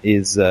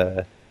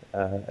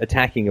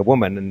attacking a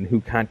woman and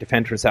who can't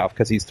defend herself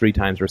because he's 3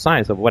 times her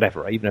size or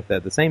whatever, even if they're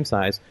the same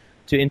size.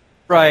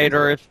 Right,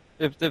 or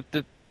if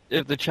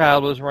the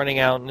child was running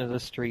out into the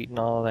street and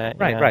all of that.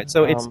 Right.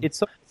 So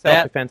it's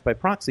self-defense by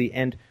proxy,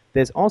 and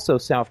there's also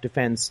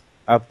self-defense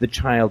of the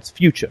child's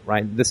future,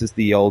 right? This is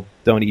the old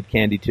 "don't eat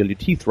candy till your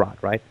teeth rot,"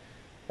 right?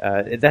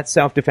 That's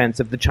self-defense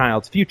of the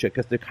child's future,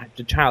 because the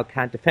child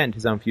can't defend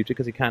his own future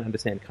because he can't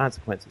understand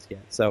consequences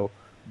yet. So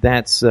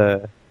that's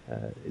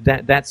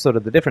that's sort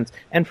of the difference.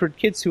 And for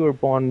kids who are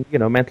born,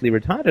 mentally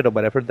retarded or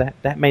whatever,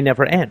 that may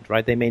never end,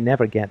 right? They may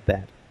never get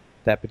that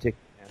particular.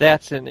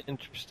 That's an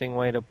interesting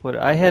way to put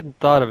it. I hadn't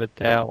thought of it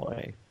that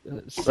way.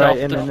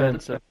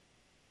 Self-defense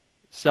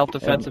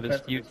of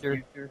his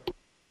future.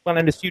 Well,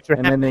 and his future,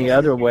 and then the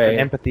other way,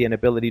 empathy and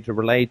ability to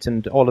relate,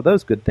 and all of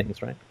those good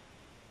things, right?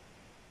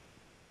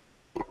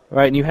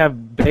 Right, and you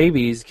have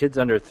babies, kids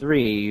under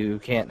 3, who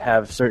can't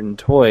have certain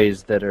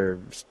toys that are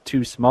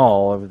too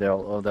small, or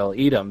they'll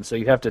eat them. So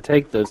you have to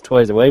take those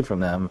toys away from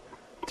them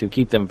to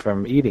keep them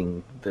from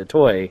eating the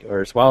toy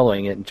or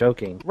swallowing it and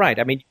choking. Right.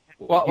 I mean,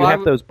 you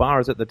have those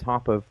bars at the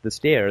top of the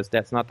stairs.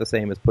 That's not the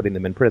same as putting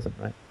them in prison,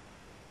 right?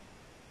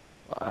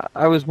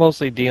 I was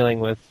mostly dealing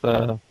with.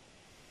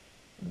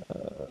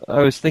 I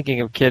was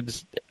thinking of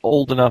kids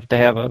old enough to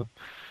have a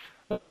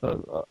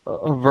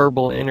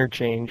verbal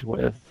interchange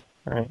with,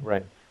 right?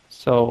 Right.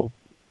 So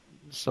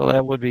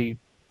that would be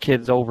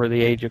kids over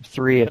the age of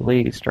 3 at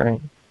least, right?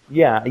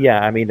 Yeah.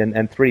 I mean,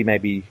 and 3 may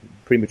be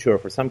premature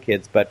for some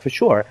kids, but for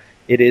sure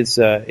it is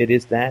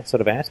that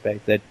sort of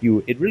aspect that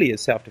it really is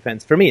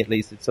self-defense. For me, at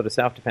least, it's sort of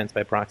self-defense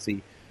by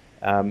proxy.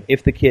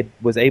 If the kid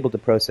was able to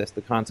process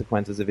the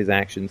consequences of his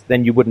actions,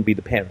 then you wouldn't be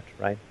the parent,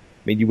 right?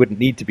 I mean, you wouldn't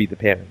need to be the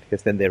parent,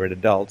 because then they're an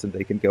adult and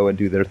they can go and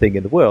do their thing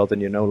in the world,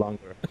 and you're no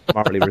longer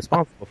morally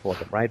responsible for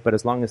them, right? But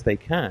as long as they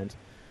can't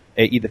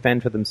either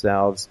fend for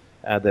themselves,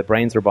 their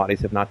brains or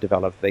bodies have not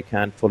developed, they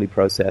can't fully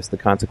process the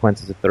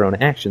consequences of their own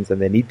actions,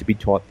 and they need to be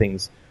taught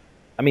things.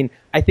 I mean,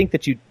 I think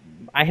that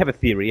I have a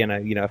theory, and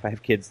if I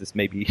have kids, this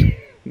may be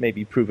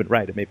proven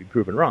right, it may be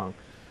proven wrong.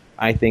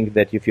 I think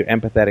that if you're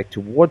empathetic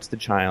towards the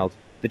child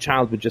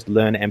would just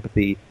learn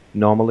empathy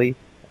normally,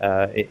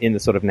 in the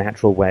sort of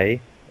natural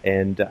way.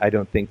 And I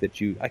don't think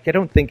that I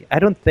don't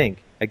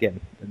think,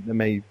 again,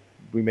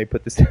 we may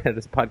put this at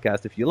this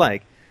podcast if you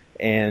like,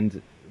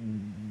 and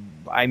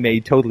I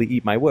may totally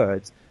eat my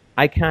words.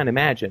 I can't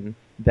imagine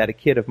that a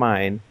kid of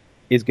mine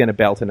is going to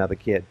belt another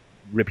kid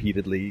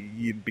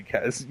repeatedly,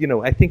 because,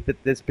 I think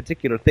that there's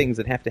particular things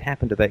that have to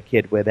happen to that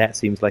kid where that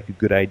seems like a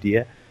good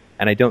idea,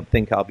 and I don't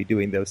think I'll be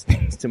doing those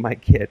things to my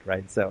kid,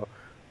 right? So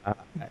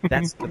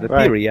that's the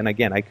theory, and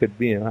again, I could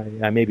be,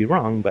 I may be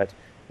wrong, but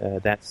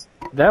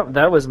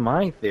That was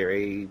my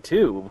theory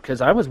too,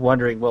 because I was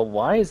wondering, well,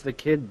 why is the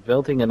kid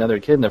belting another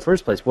kid in the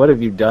first place? What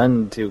have you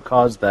done to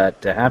cause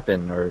that to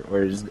happen,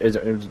 or is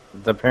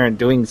the parent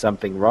doing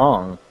something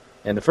wrong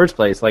in the first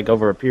place, like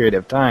over a period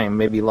of time,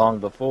 maybe long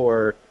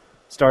before,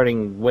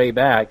 starting way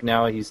back?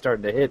 Now he's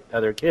starting to hit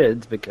other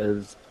kids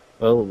because,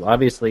 well,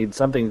 obviously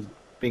something's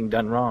being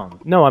done wrong.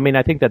 No, I mean,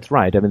 I think that's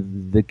right. I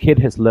mean, the kid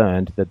has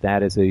learned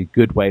that is a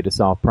good way to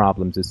solve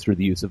problems is through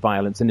the use of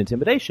violence and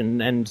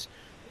intimidation, and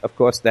of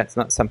course, that's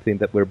not something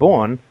that we're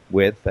born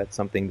with. That's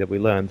something that we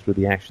learn through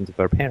the actions of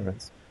our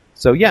parents.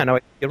 So, yeah, no,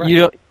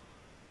 you're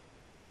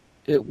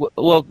right.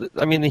 Well,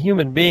 I mean, the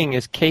human being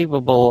is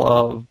capable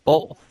of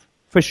both.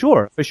 For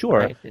sure.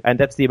 Right. And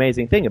that's the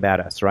amazing thing about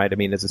us, right? I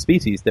mean, as a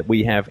species, that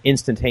we have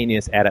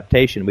instantaneous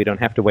adaptation. We don't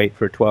have to wait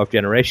for 12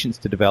 generations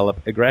to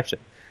develop aggression.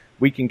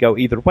 We can go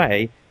either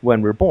way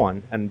when we're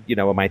born. And,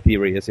 my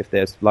theory is if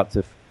there's lots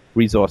of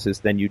resources,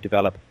 then you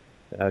develop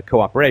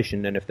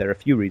cooperation, and if there are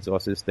few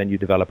resources, then you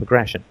develop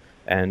aggression.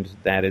 And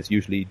that is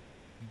usually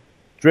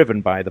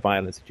driven by the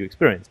violence that you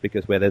experience,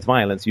 because where there's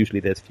violence, usually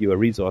there's fewer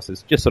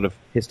resources, just sort of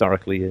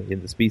historically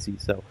in the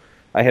species. So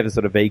I have a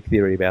sort of vague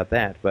theory about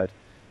that. But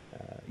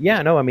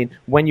I mean,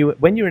 when you're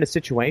in a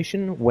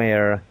situation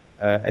where,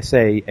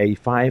 say, a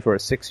 5 or a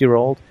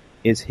 6-year-old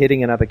is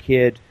hitting another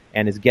kid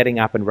and is getting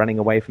up and running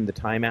away from the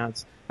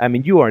timeouts, I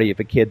mean, you already have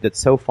a kid that's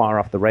so far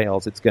off the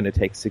rails, it's going to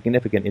take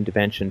significant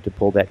intervention to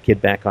pull that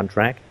kid back on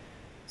track.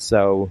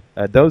 So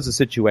those are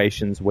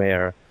situations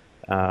where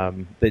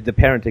the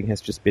parenting has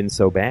just been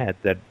so bad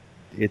that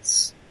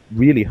it's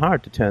really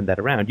hard to turn that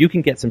around. You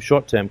can get some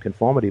short-term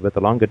conformity, but the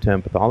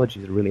longer-term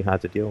pathologies are really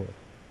hard to deal with.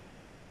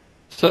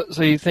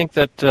 So you think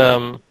that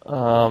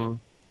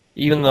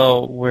even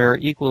though we're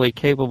equally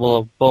capable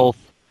of both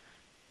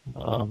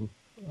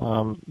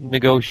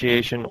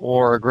negotiation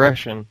or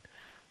aggression,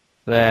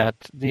 that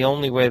the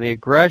only way the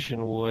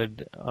aggression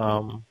would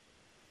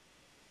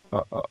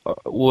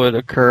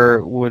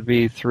occur would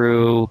be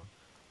through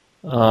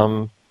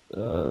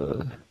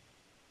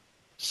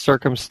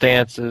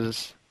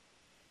circumstances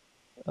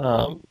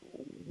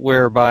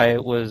whereby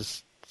it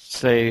was,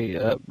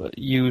 say,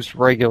 used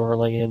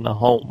regularly in the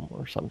home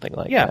or something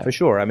like that. Yeah, for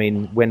sure. I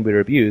mean, when we're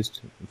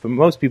abused, for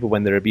most people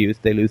when they're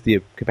abused, they lose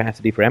the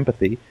capacity for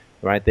empathy,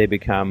 right? They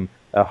become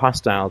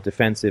hostile,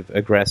 defensive,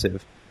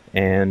 aggressive,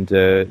 and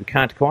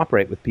can't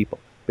cooperate with people.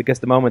 Because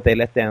the moment they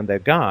let down their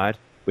guard,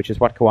 which is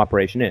what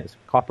cooperation is.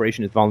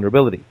 Cooperation is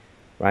vulnerability,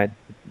 right?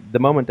 The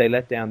moment they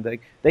let down,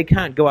 they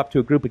can't go up to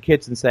a group of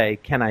kids and say,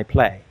 "Can I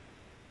play?"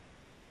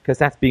 Because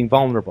that's being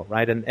vulnerable,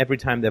 right? And every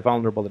time they're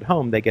vulnerable at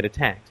home, they get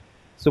attacked.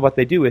 So what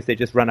they do is they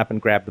just run up and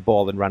grab the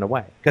ball and run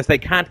away. Because they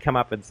can't come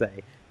up and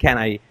say, "Can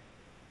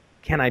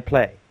I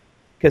play?"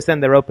 Because then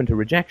they're open to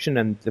rejection,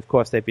 and of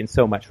course they've been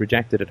so much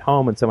rejected at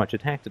home and so much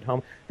attacked at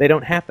home, they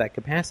don't have that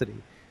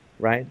capacity,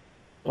 right?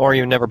 Or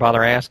you never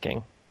bother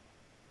asking.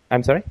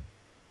 I'm sorry?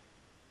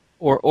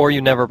 Or you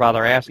never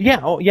bother asking.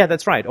 Yeah,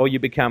 that's right. Or you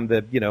become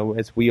the,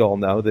 as we all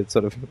know, the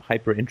sort of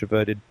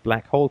hyper-introverted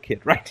black hole kid,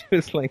 right?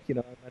 It's like,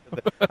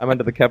 I'm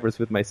under the covers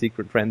with my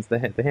secret friends, the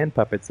hand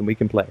puppets, and we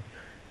can play.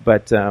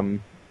 But, I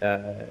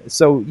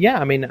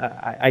mean,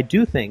 I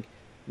do think,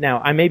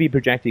 now, I may be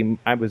projecting,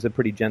 I was a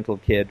pretty gentle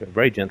kid, a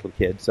very gentle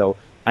kid, so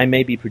I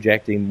may be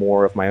projecting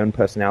more of my own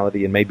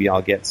personality, and maybe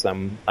I'll get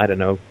some, I don't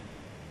know,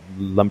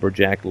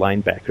 lumberjack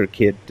linebacker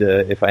kid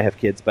if I have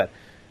kids, but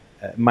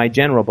my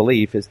general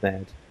belief is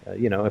that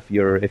if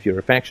you're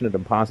affectionate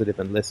and positive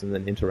and listen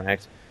and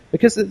interact,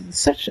 because there's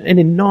such an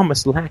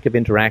enormous lack of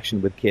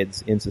interaction with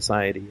kids in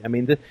society. I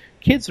mean, the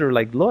kids are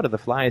like, Lord of the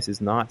Flies is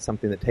not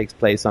something that takes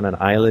place on an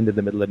island in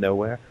the middle of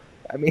nowhere.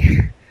 I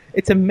mean,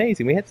 it's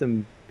amazing. We had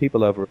some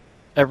people over.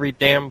 Every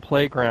damn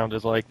playground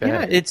is like that.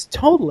 Yeah, it's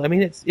total. I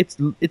mean, it's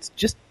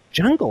just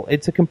jungle.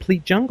 It's a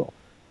complete jungle.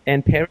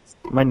 And parents.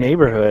 My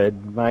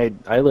neighborhood,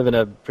 I live in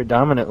a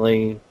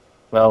predominantly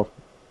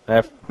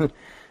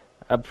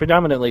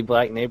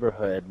black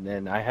neighborhood,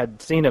 and I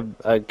had seen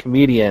a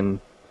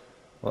comedian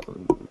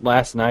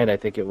last night, I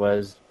think it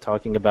was,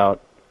 talking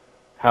about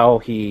how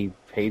he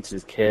hates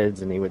his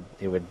kids, and he would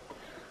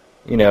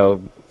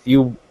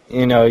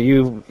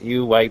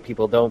you white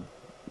people don't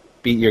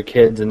beat your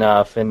kids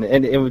enough, and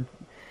it would.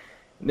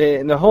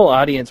 And the whole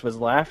audience was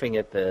laughing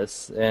at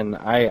this, and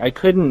I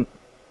couldn't.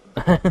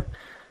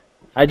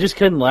 I just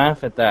couldn't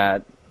laugh at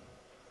that.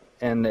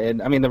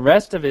 And I mean, the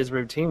rest of his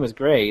routine was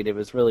great. It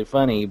was really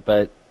funny,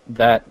 but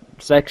that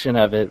section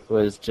of it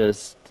was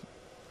just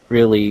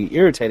really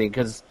irritating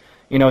because,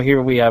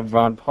 here we have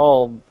Ron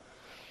Paul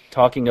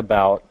talking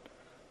about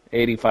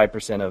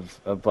 85%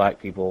 of black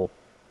people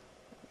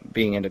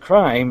being into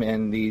crime,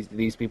 and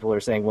these people are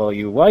saying, well,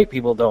 you white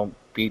people don't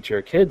beat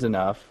your kids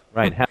enough.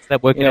 Right. How's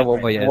that working out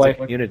for you as a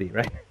community,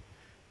 right?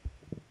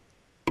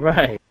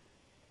 Right.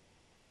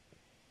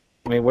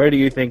 I mean, where do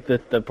you think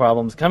that the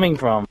problem's coming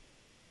from?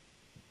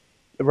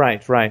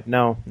 Right.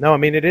 No, I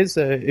mean, it is,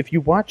 if you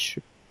watch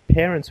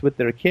parents with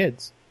their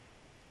kids,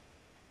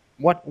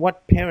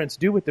 what parents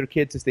do with their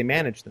kids is they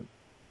manage them.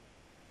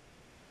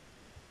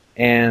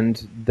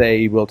 And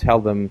they will tell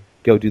them,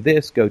 go do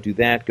this, go do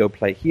that, go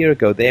play here,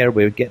 go there,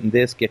 we're getting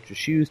this, get your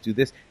shoes, do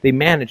this. They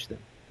manage them,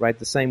 right,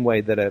 the same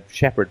way that a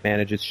shepherd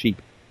manages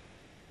sheep.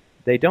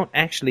 They don't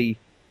actually,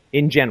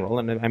 in general,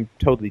 and I'm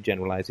totally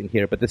generalizing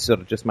here, but this is sort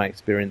of just my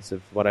experience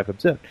of what I've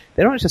observed.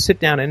 They don't just sit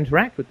down and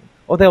interact with them,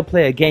 or they'll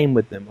play a game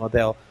with them, or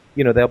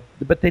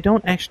but they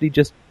don't actually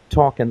just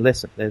talk and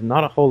listen. There's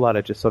not a whole lot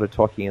of just sort of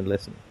talking and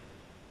listening.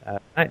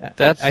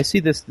 I see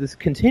this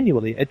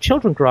continually.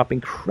 Children grow up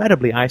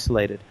incredibly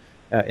isolated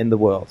in the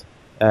world,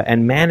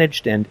 and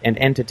managed and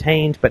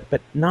entertained,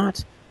 but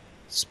not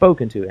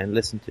spoken to and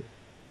listened to.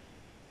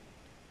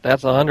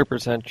 That's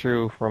 100%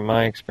 true from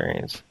my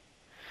experience.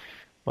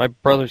 My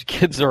brother's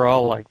kids are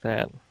all like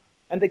that.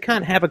 And they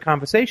can't have a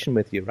conversation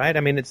with you, right?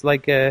 I mean, it's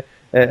like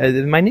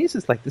my niece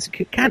is like this.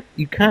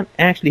 You can't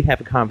actually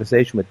have a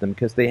conversation with them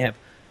because they have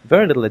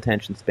very little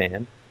attention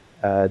span.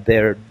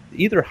 They're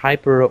either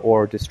hyper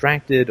or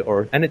distracted,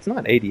 and it's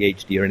not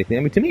ADHD or anything.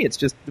 I mean, to me, it's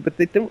just, but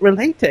they don't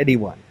relate to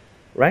anyone,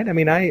 right? I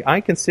mean,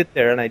 I can sit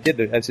there, and I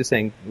was just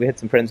saying, we had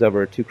some friends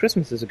over 2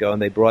 Christmases ago,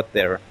 and they brought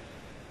their,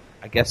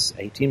 I guess,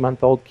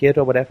 18-month-old kid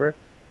or whatever.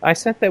 I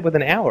sat there with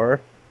an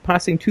hour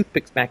passing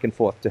toothpicks back and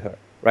forth to her,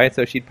 right?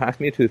 So she'd pass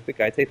me a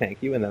toothpick, I'd say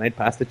thank you, and then I'd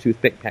pass the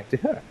toothpick back to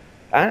her.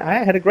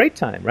 I had a great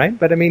time, right?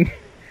 But I mean,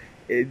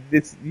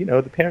 it's,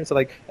 the parents are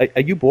like,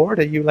 are you bored?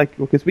 Are you like,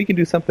 because we can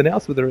do something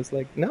else with her? It's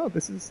like, no,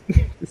 this is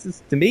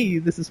to me,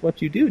 this is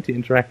what you do to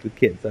interact with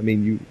kids. I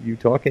mean, you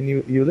talk and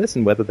you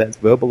listen, whether that's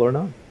verbal or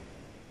not.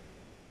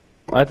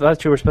 I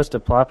thought you were supposed to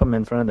plop them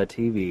in front of the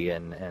TV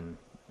and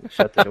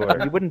shut the door.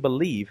 You wouldn't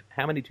believe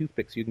how many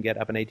toothpicks you can get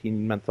up an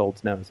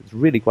 18-month-old's nose. It's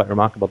really quite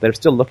remarkable. They're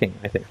still looking,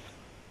 I think.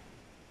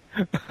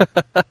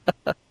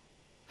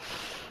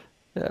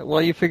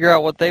 Well, you figure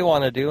out what they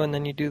want to do, and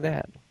then you do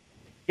that.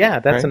 Yeah,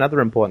 that's right? Another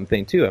important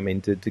thing, too. I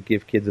mean, to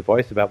give kids a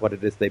voice about what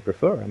it is they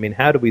prefer. I mean,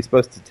 how are we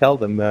supposed to tell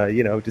them,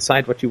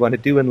 decide what you want to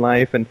do in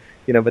life, and,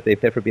 but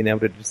they've never been able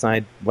to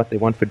decide what they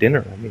want for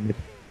dinner. I mean,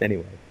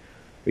 anyway.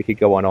 We could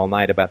go on all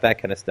night about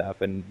that kind of stuff.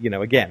 And,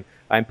 again,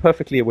 I'm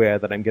perfectly aware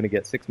that I'm going to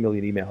get 6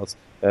 million emails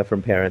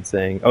from parents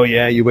saying, oh,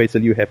 yeah, you wait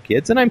till you have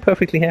kids. And I'm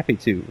perfectly happy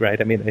to, right?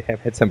 I mean, I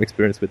have had some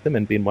experience with them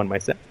and been one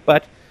myself.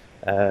 But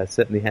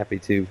certainly happy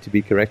to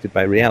be corrected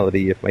by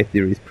reality if my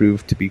theories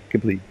prove to be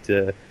complete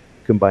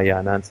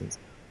kumbaya nonsense.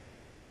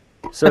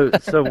 So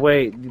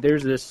wait,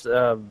 there's this,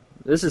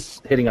 this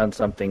is hitting on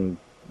something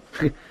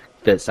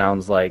that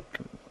sounds like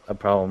a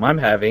problem I'm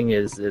having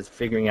is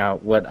figuring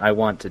out what I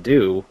want to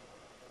do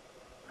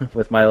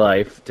with my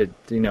life to,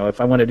 if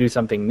I want to do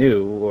something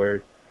new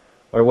or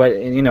what,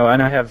 and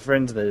I have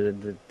friends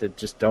that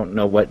just don't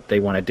know what they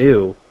want to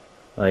do,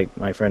 like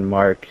my friend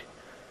Mark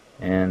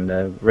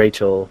and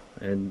Rachel,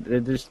 and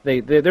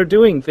they're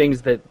doing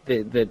things that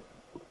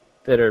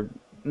are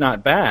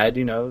not bad,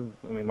 I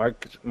mean,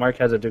 Mark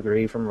has a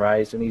degree from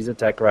Rice and he's a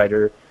tech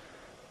writer,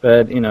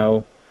 but I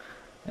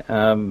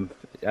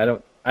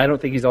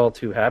don't think he's all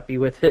too happy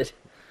with it.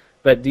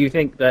 But do you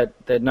think that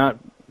not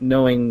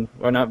knowing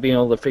or not being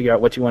able to figure out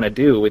what you want to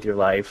do with your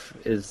life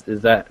is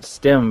that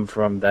stem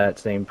from that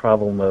same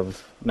problem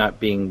of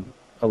not being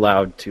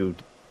allowed to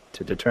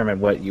determine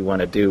what you want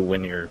to do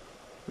when you're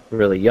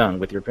really young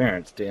with your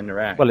parents to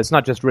interact? Well, it's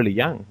not just really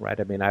young, right?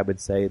 I mean, I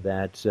would say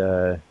that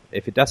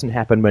if it doesn't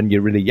happen when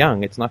you're really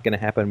young, it's not going to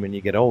happen when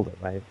you get older,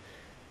 right?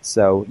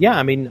 So, yeah,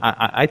 I mean,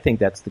 I think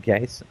that's the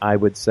case. I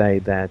would say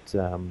that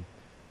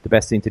the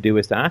best thing to do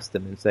is to ask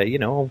them and say,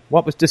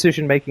 what was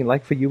decision-making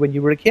like for you when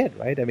you were a kid,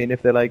 right? I mean,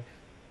 if they're like,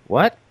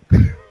 what?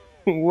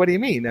 What do you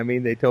mean? I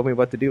mean, they told me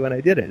what to do and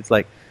I did it. It's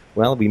like,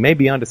 well, we may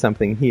be onto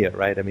something here,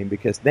 right? I mean,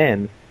 because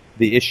then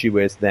the issue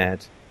is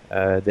that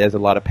there's a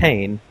lot of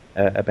pain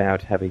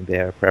about having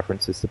their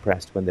preferences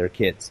suppressed when they're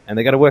kids. And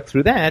they got to work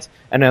through that,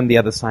 and on the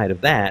other side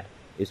of that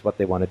is what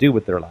they want to do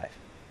with their life,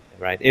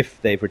 right?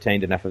 If they've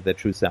retained enough of their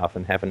true self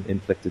and haven't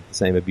inflicted the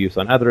same abuse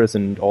on others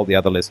and all the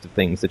other list of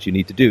things that you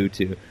need to do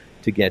to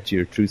get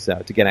your true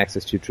self, to get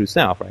access to your true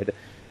self, right?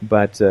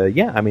 But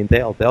yeah, I mean,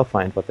 they'll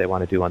find what they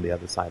want to do on the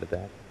other side of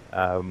that.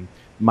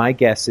 My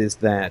guess is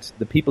that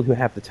the people who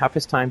have the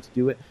toughest time to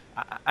do it,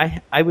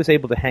 I was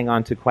able to hang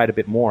on to quite a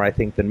bit more, I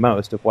think, than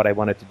most of what I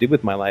wanted to do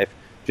with my life,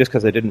 just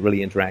because I didn't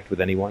really interact with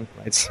anyone,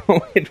 right?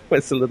 So it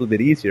was a little bit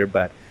easier.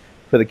 But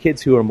for the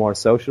kids who are more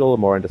social,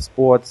 more into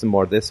sports, and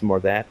more this and more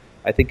that,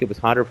 I think it was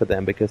harder for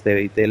them because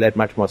they led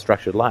much more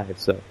structured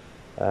lives, so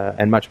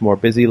and much more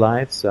busy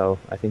lives. So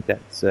I think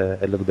that's a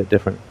little bit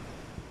different.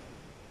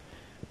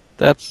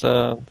 That's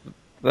a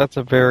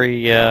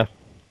very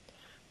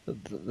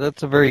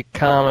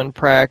common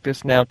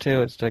practice now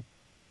too. Is to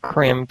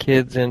cram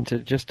kids into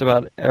just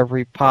about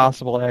every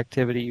possible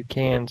activity you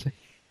can,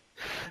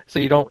 so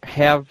you don't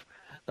have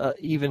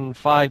even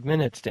 5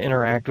 minutes to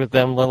interact with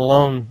them, let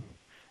alone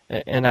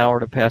an hour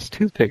to pass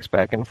toothpicks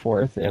back and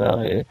forth.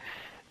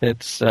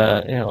 It's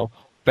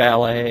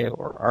ballet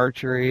or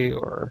archery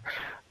or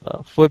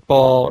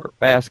football or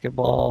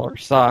basketball or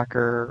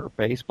soccer or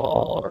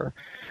baseball or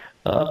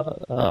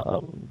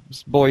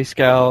Boy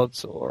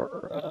Scouts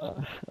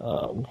or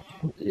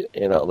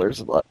there's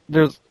a lot.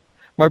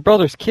 My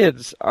brother's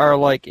kids are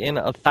like in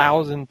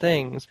 1,000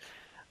 things,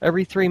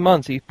 Every 3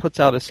 months, he puts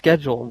out a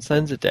schedule and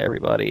sends it to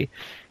everybody.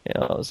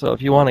 So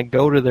if you want to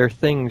go to their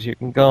things, you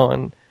can go,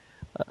 and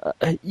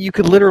you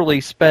could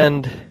literally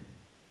spend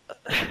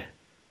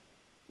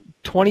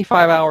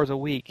 25 hours a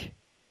week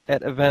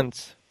at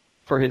events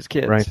for his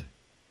kids. Right.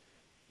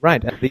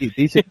 Right. And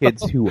these are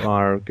kids who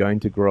are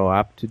going to grow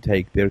up to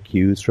take their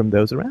cues from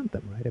those around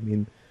them, right? I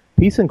mean,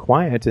 peace and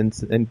quiet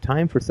and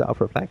time for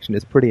self-reflection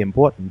is pretty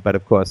important. But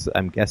of course,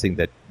 I'm guessing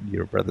that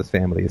your brother's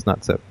family is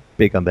not so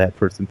big on that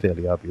for some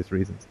fairly obvious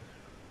reasons.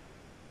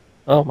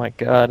 Oh my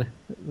God,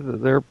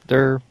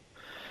 their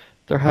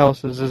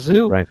house is a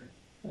zoo. Right.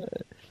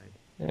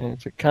 And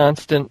it's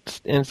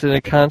in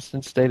a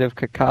constant state of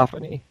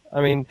cacophony.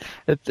 I mean,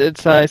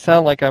 I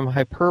sound like I'm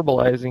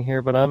hyperbolizing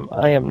here, but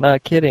I am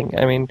not kidding.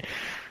 I mean,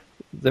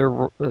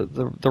 the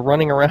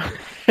running around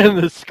and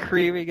the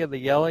screaming and the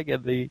yelling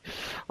and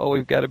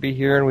we've got to be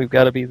here and we've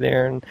got to be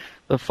there, and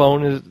the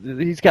phone is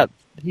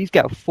he's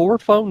got 4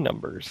 phone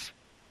numbers,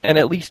 and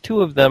at least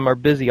 2 of them are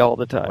busy all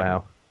the time.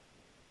 Wow.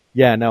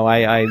 Yeah, no,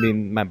 I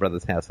mean, my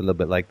brother's house a little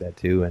bit like that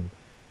too, and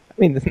I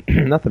mean,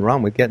 there's nothing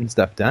wrong with getting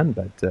stuff done,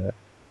 but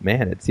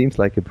man, it seems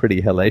like a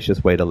pretty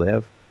hellacious way to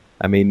live.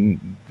 I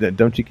mean,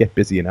 don't you get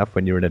busy enough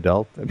when you're an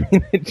adult? I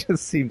mean, it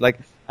just seemed like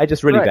I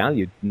just really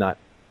valued not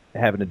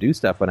having to do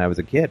stuff when I was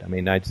a kid. I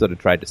mean, I sort of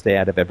tried to stay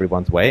out of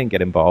everyone's way and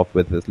get involved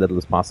with as little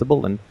as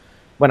possible. And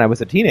when I was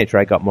a teenager,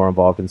 I got more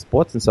involved in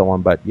sports and so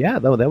on. But yeah,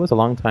 though, there was a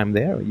long time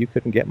there. You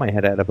couldn't get my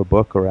head out of a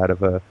book or out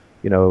of a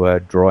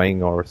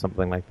drawing or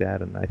something like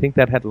that. And I think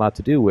that had a lot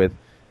to do with,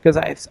 because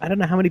I don't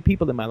know how many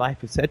people in my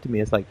life have said to me,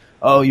 it's like,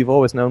 oh, you've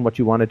always known what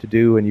you wanted to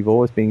do, and you've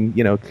always been,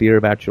 clear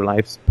about your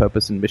life's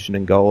purpose and mission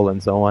and goal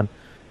and so on.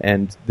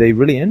 And they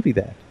really envy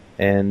that.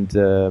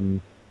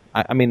 And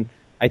I mean,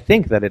 I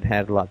think that it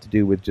had a lot to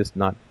do with just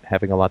not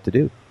having a lot to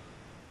do.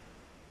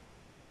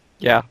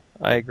 Yeah,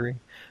 I agree.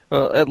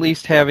 Well, at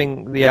least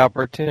having the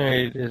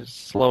opportunity to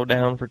slow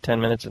down for 10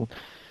 minutes and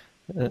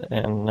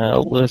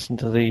listen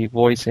to the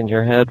voice in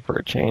your head for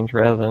a change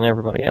rather than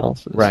everybody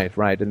else's.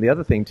 Right. And the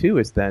other thing, too,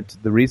 is that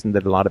the reason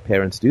that a lot of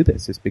parents do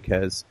this is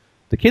because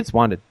the kids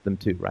wanted them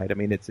to, right? I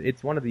mean,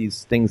 it's one of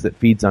these things that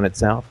feeds on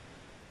itself.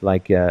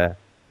 Like,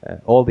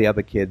 all the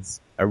other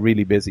kids are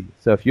really busy.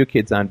 So if your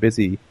kids aren't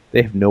busy,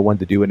 they have no one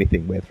to do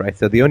anything with, right?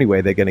 So the only way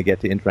they're going to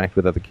get to interact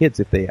with other kids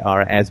if they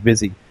are as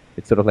busy.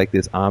 It's sort of like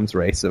this arms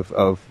race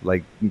of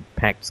like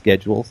packed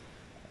schedules.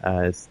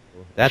 That's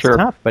sure.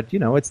 Tough, but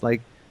it's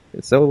like,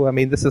 so I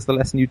mean, this is the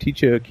lesson you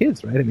teach your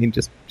kids, right? I mean,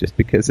 just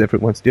because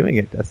everyone's doing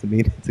it doesn't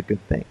mean it's a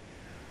good thing.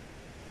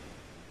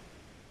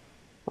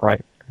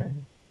 Right.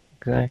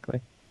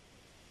 Exactly.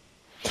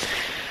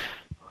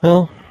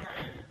 Well,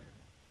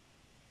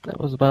 that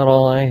was about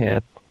all I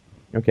had.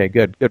 Okay,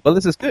 good. Well,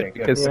 this is good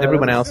because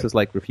everyone else has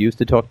like refused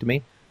to talk to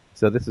me,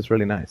 so this is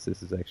really nice.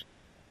 This is actually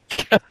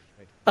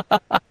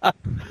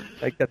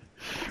like that.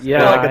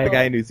 Yeah, I got the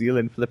guy in New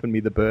Zealand flipping me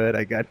the bird.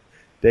 I got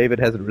David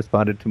hasn't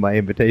responded to my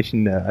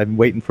invitation. I'm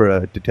waiting for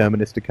a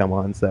determinist to come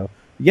on. So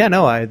yeah,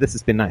 no, this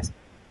has been nice.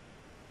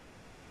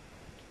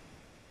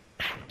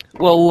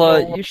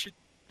 Well, you should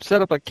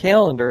set up a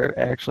calendar.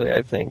 Actually,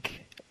 I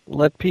think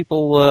let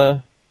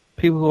people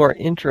who are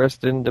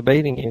interested in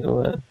debating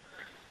you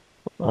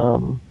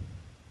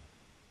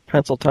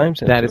pencil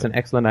times into That is an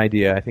excellent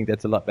idea. I think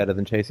that's a lot better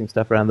than chasing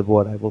stuff around the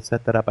board. I will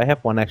set that up. I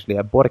have one, actually.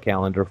 I bought a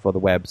calendar for the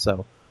web,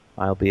 so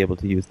I'll be able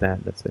to use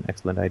that. That's an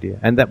excellent idea.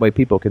 And that way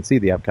people can see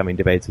the upcoming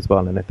debates as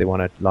well, and if they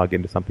want to log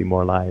into something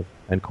more live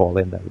and call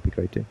in, that would be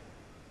great, too.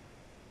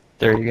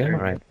 There you go.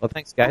 All right. Well,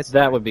 thanks, guys.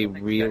 That would be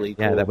really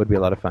cool. Yeah, that would be a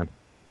lot of fun.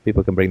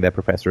 People can bring their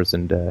professors,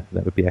 and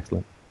that would be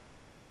excellent.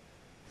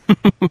 All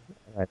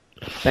right.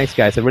 Thanks,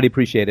 guys. I really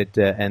appreciate it,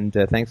 and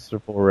thanks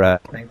for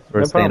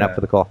staying up for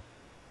the call.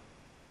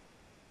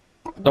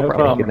 No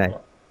problem. Good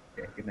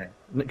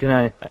night. Good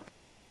night.